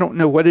 I don't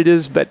know what it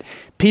is, but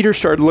Peter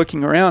started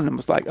looking around and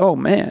was like, oh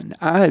man,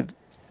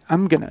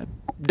 I'm going to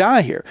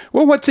die here.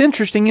 Well, what's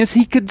interesting is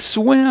he could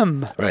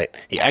swim. Right.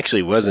 He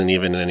actually wasn't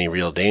even in any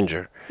real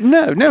danger.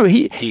 No.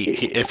 He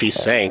if he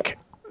sank,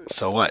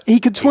 So what? He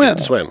could swim.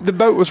 swim. The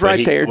boat was But right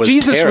he there. was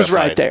Jesus was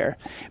right terrified. there.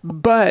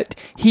 But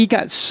he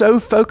got so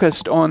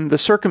focused on the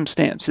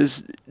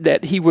circumstances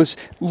that he was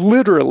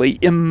literally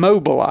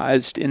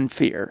immobilized in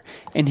fear,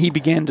 and he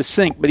began to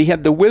sink. But he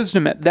had the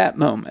wisdom at that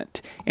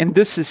moment. And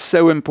this is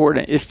so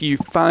important if you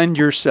find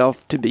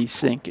yourself to be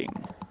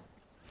sinking.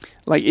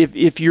 Like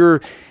if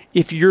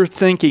you're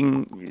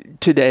thinking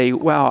today,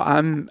 wow,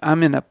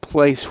 I'm in a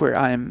place where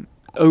I'm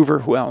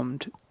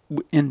overwhelmed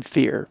in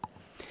fear.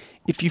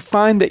 If you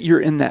find that you're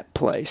in that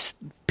place,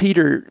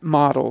 Peter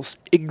models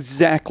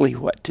exactly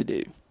what to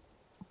do.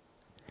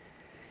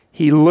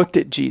 He looked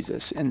at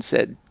Jesus and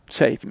said,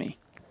 "Save me,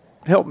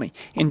 help me."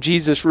 And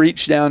Jesus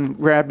reached down,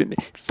 grabbed him.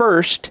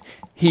 First,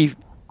 he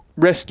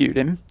rescued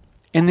him,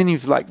 and then he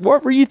was like,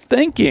 "What were you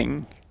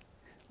thinking?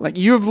 Like,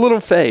 you have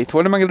little faith.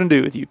 What am I going to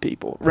do with you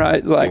people?"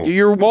 Right? Like,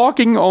 you're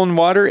walking on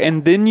water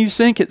and then you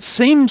sink. It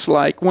seems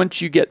like once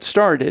you get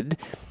started,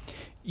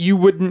 you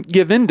wouldn't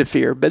give in to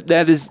fear, but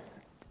that is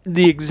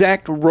the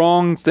exact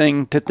wrong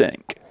thing to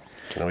think.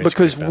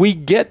 Because we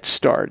get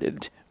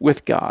started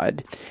with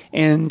God,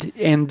 and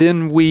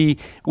then we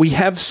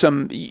have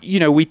some,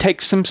 we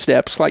take some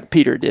steps like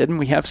Peter did, and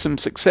we have some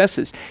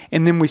successes,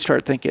 and then we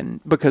start thinking,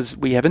 because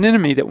we have an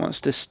enemy that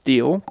wants to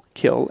steal,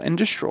 kill, and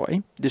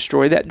destroy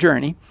that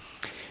journey,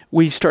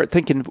 we start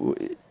thinking,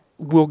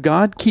 will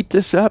God keep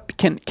this up?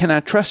 Can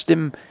I trust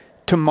him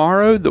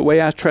tomorrow the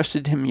way I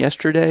trusted him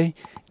yesterday?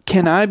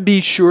 Can I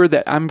be sure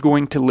that I'm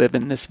going to live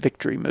in this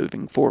victory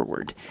moving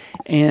forward?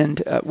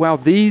 And while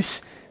the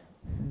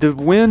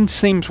wind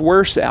seems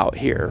worse out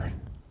here,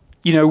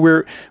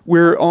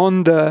 we're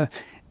on the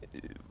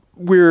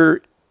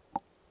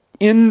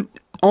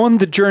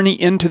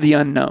journey into the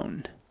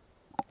unknown,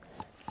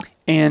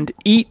 and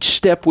each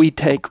step we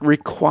take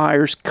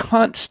requires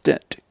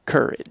constant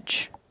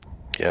courage.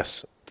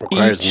 Yes,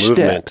 requires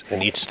movement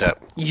in each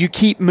step. You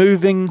keep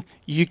moving,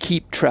 you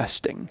keep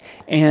trusting,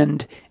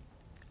 and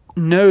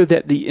know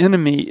that the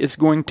enemy is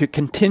going to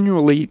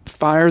continually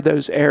fire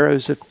those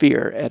arrows of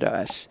fear at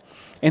us.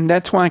 And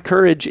that's why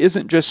courage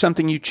isn't just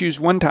something you choose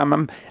one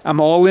time.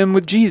 I'm all in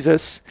with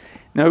Jesus.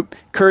 Nope.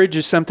 Courage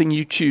is something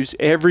you choose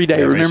every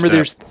day. Remember,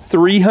 there's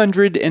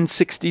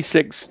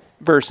 366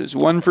 verses,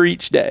 one for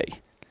each day.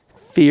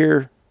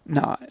 Fear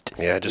not.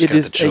 Yeah, I just got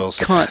the chills.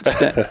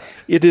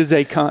 It is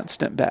a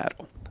constant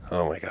battle.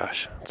 Oh my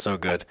gosh, so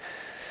good.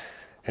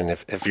 And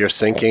if you're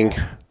sinking,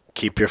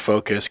 keep your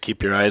focus,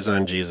 keep your eyes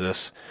on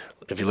Jesus.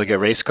 If you look at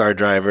race car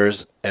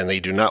drivers and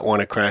they do not want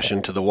to crash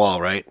into the wall,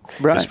 right?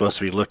 You're supposed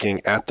to be looking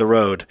at the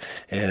road,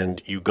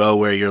 and you go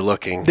where you're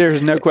looking.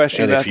 There's no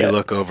question about that. And if you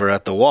look over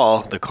at the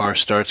wall, the car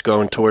starts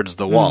going towards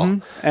the wall.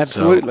 Mm-hmm.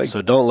 Absolutely.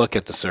 So don't look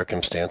at the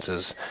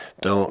circumstances.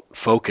 Don't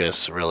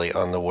focus really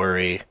on the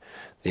worry,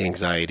 the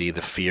anxiety,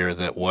 the fear,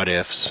 the what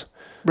ifs.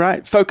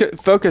 Right.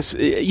 Focus,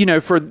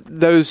 for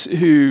those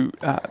who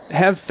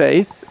have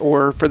faith,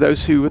 or for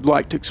those who would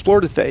like to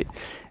explore the faith,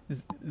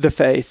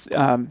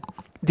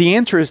 the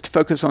answer is to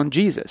focus on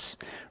Jesus,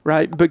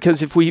 right?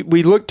 Because if we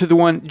look to the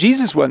one,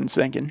 Jesus wasn't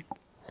sinking.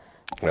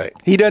 Right.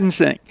 He doesn't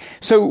sink.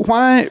 So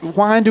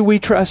why do we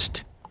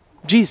trust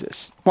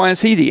Jesus? Why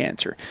is he the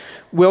answer?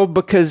 Well,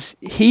 because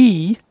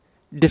he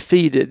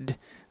defeated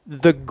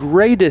the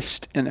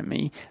greatest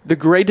enemy, the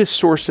greatest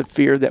source of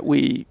fear that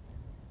we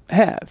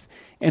have,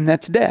 and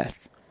that's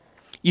death.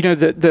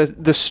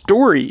 The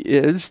story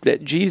is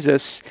that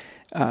Jesus,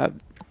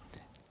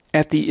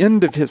 at the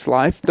end of his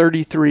life,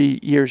 33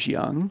 years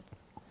young,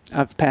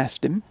 I've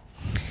passed him,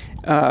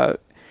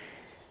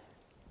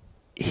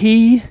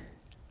 he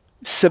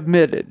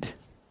submitted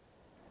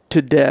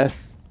to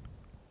death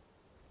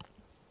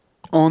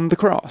on the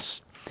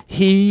cross.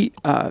 He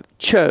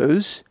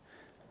chose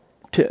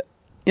to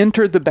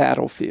enter the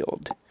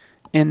battlefield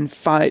and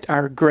fight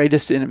our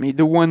greatest enemy,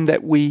 the one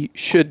that we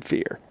should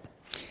fear,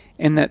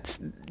 and that's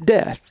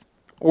death,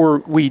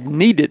 or we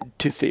needed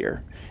to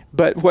fear.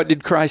 But what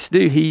did Christ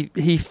do?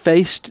 He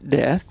faced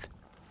death.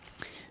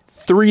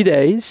 3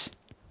 days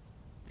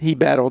he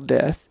battled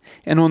death,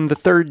 and on the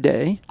third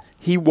day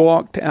he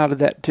walked out of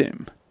that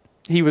tomb.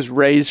 He was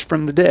raised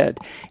from the dead.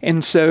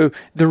 And so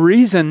the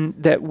reason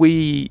that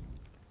we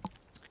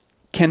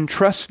can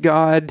trust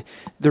God,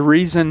 the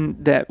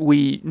reason that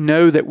we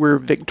know that we're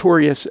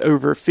victorious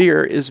over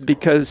fear, is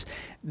because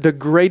the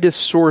greatest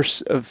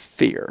source of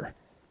fear,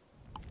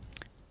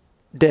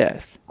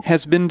 death,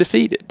 has been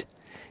defeated.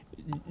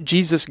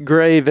 Jesus'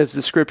 grave, as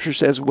the scripture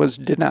says, was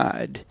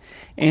denied.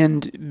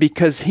 And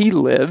because he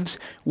lives,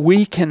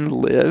 we can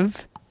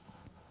live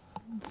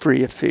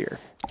free of fear.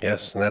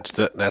 Yes, and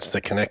that's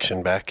the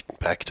connection back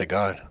to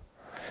God.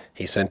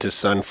 He sent his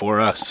son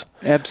for us.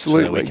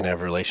 Absolutely. So that we can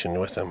have a relation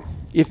with him.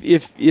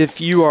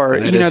 If you are,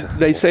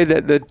 they say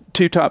that the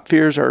two top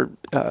fears are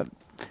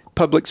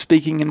public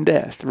speaking and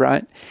death,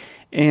 right?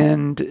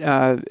 And,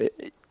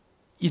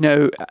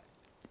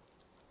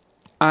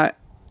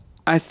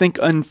 I think,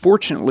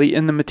 unfortunately,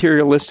 in the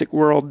materialistic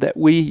world that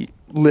we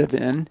live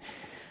in,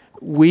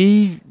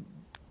 we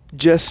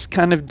just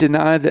kind of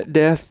deny that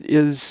death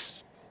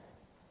is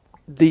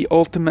the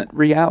ultimate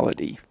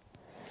reality.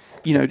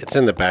 It's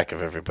in the back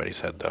of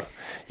everybody's head, though.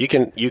 You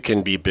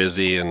can be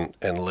busy and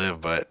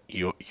live, but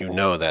you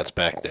know that's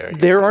back there.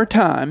 There are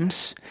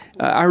times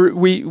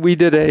we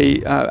did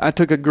I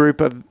took a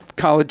group of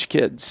college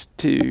kids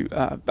to.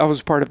 I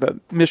was part of a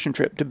mission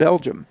trip to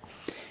Belgium,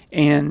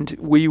 and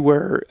we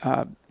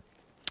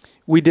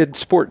did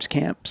sports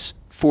camps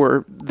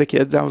for the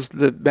kids. I was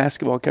the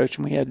basketball coach,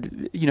 and we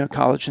had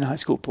college and high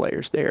school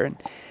players there.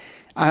 And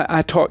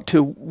I talked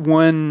to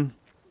one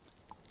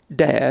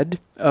dad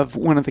of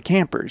one of the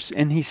campers,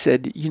 and he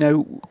said,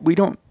 we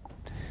don't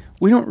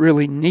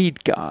really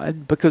need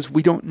God because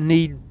we don't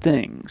need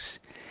things.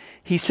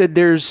 He said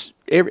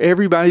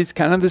everybody's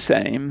kind of the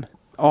same.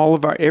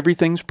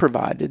 Everything's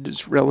provided.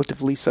 It's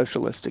relatively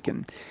socialistic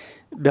in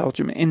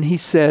Belgium. And he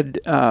said,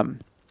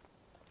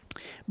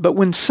 but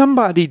when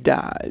somebody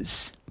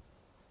dies,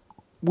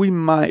 we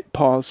might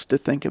pause to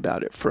think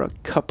about it for a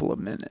couple of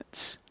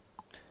minutes.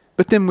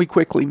 But then we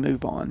quickly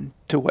move on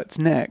to what's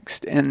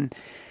next. And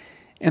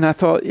I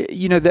thought,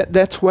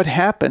 that's what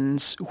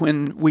happens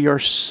when we are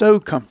so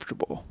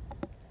comfortable,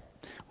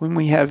 when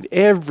we have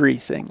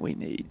everything we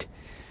need.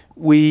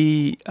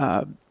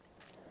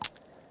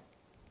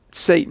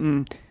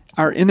 Satan,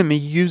 our enemy,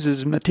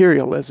 uses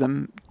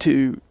materialism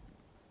to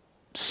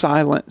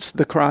silence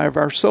the cry of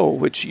our soul,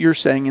 which you're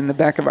saying in the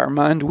back of our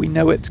mind, we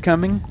know it's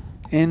coming,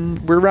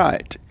 and we're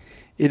right.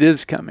 It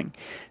is coming.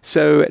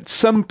 So at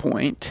some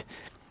point,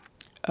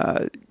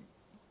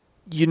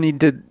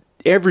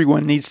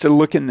 everyone needs to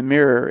look in the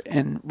mirror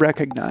and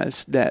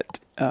recognize that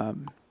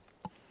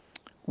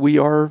we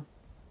are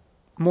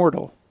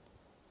mortal,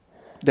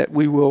 that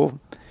we're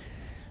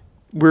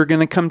going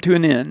to come to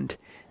an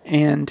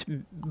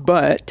end.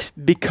 But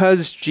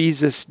because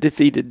Jesus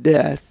defeated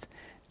death,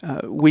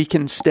 we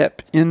can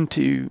step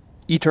into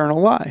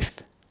eternal life,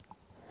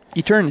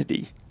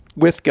 eternity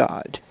with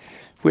God,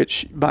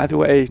 which, by the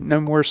way, no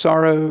more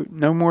sorrow,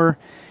 no more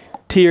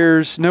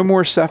tears, no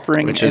more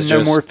suffering, and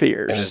no more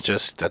fears. And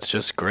that's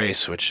just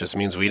grace, which just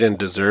means we didn't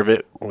deserve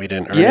it, we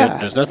didn't earn it.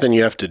 There's nothing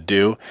you have to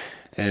do,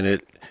 and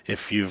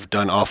if you've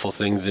done awful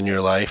things in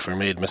your life or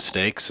made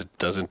mistakes, it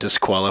doesn't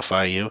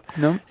disqualify you.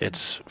 No,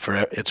 it's for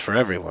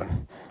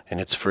everyone, and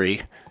it's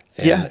free.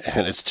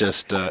 And it's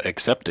just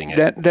accepting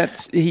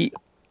it.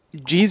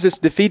 Jesus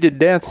defeated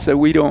death, so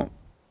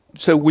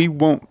we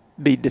won't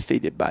be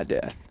defeated by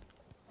death.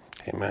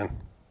 Amen.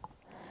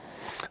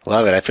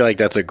 Love it. I feel like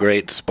that's a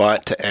great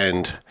spot to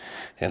end,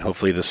 and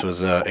hopefully this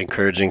was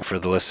encouraging for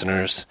the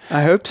listeners.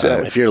 I hope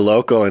so. If you're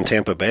local in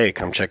Tampa Bay,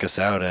 come check us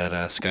out at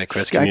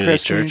Skycrest Community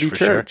Church for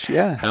sure.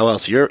 Yeah. How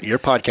else? Your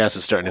podcast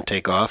is starting to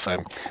take off. I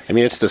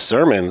mean, it's the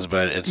sermons,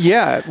 but it's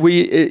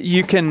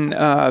you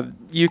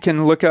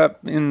can look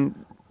up in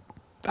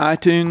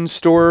iTunes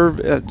store,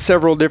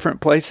 several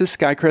different places.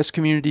 Skycrest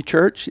Community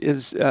Church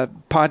is a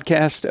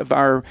podcast of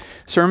our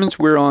sermons.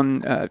 We're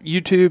on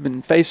YouTube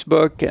and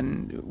Facebook,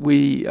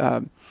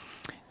 and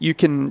you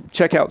can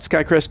check out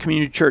Skycrest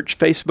Community Church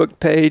Facebook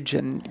page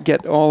and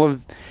get all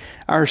of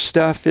our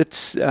stuff.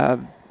 It's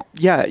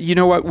you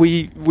know what,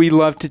 we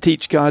love to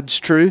teach God's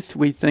truth.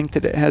 We think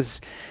that it has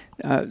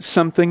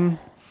something.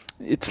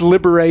 It's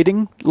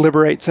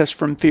liberates us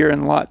from fear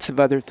and lots of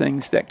other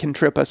things that can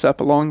trip us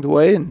up along the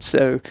way. And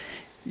so,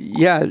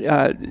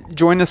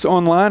 join us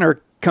online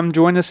or come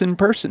join us in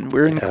person.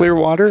 We're in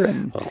Clearwater.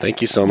 And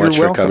thank you so much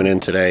for coming in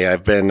today.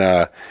 I've been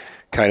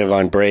kind of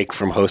on break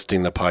from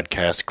hosting the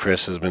podcast.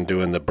 Chris has been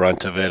doing the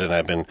brunt of it, and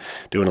I've been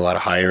doing a lot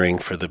of hiring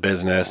for the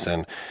business.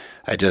 And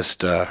I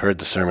just heard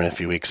the sermon a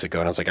few weeks ago,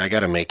 and I was like, I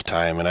got to make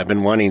time. And I've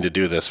been wanting to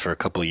do this for a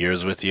couple of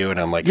years with you. And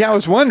I'm like, I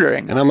was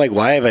wondering. And I'm like,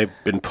 why have I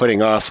been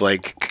putting off,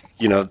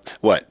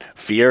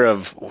 fear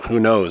of who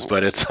knows?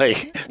 But it's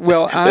like,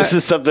 this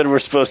is something we're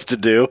supposed to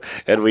do,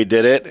 and we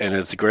did it, and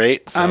it's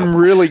great. So. I'm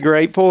really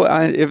grateful.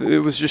 It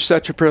was just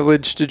such a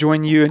privilege to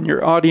join you and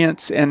your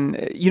audience.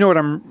 And you know what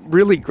I'm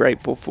really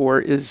grateful for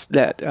is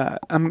that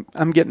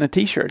I'm getting a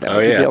T-shirt out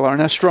of the deal.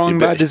 Aren't I? Strong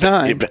by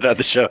Design. You've been on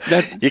the show.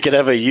 You can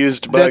have a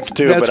used mug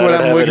too, that's but I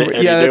don't have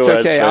any that's new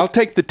okay. ones. I'll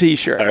take the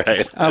T-shirt. All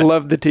right. I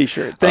love the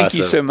T-shirt. Thank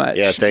you so much.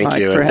 Yeah, thank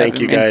Mike, you. And thank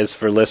you guys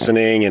for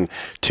listening and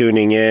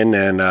tuning in.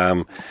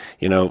 And,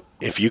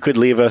 if you could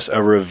leave us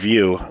a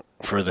review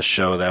for the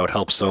show, that would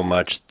help so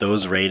much.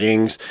 Those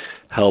ratings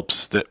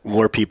helps that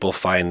more people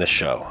find the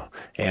show.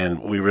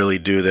 And we really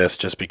do this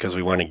just because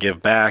we want to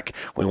give back.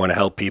 We want to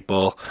help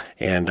people.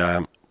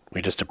 And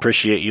we just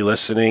appreciate you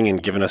listening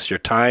and giving us your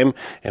time.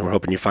 And we're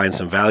hoping you find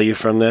some value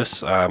from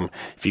this.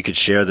 If you could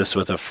share this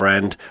with a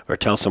friend or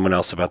tell someone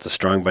else about the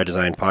Strong by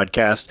Design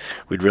podcast,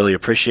 we'd really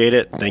appreciate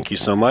it. Thank you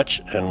so much.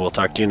 And we'll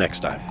talk to you next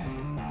time.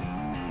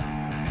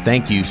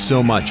 Thank you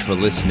so much for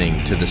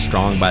listening to the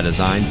Strong by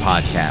Design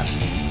podcast.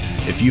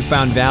 If you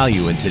found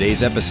value in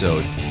today's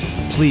episode,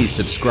 please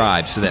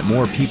subscribe so that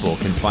more people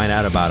can find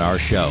out about our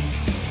show.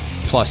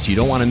 Plus, you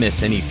don't want to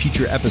miss any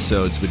future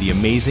episodes with the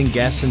amazing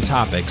guests and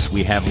topics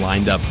we have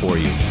lined up for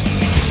you.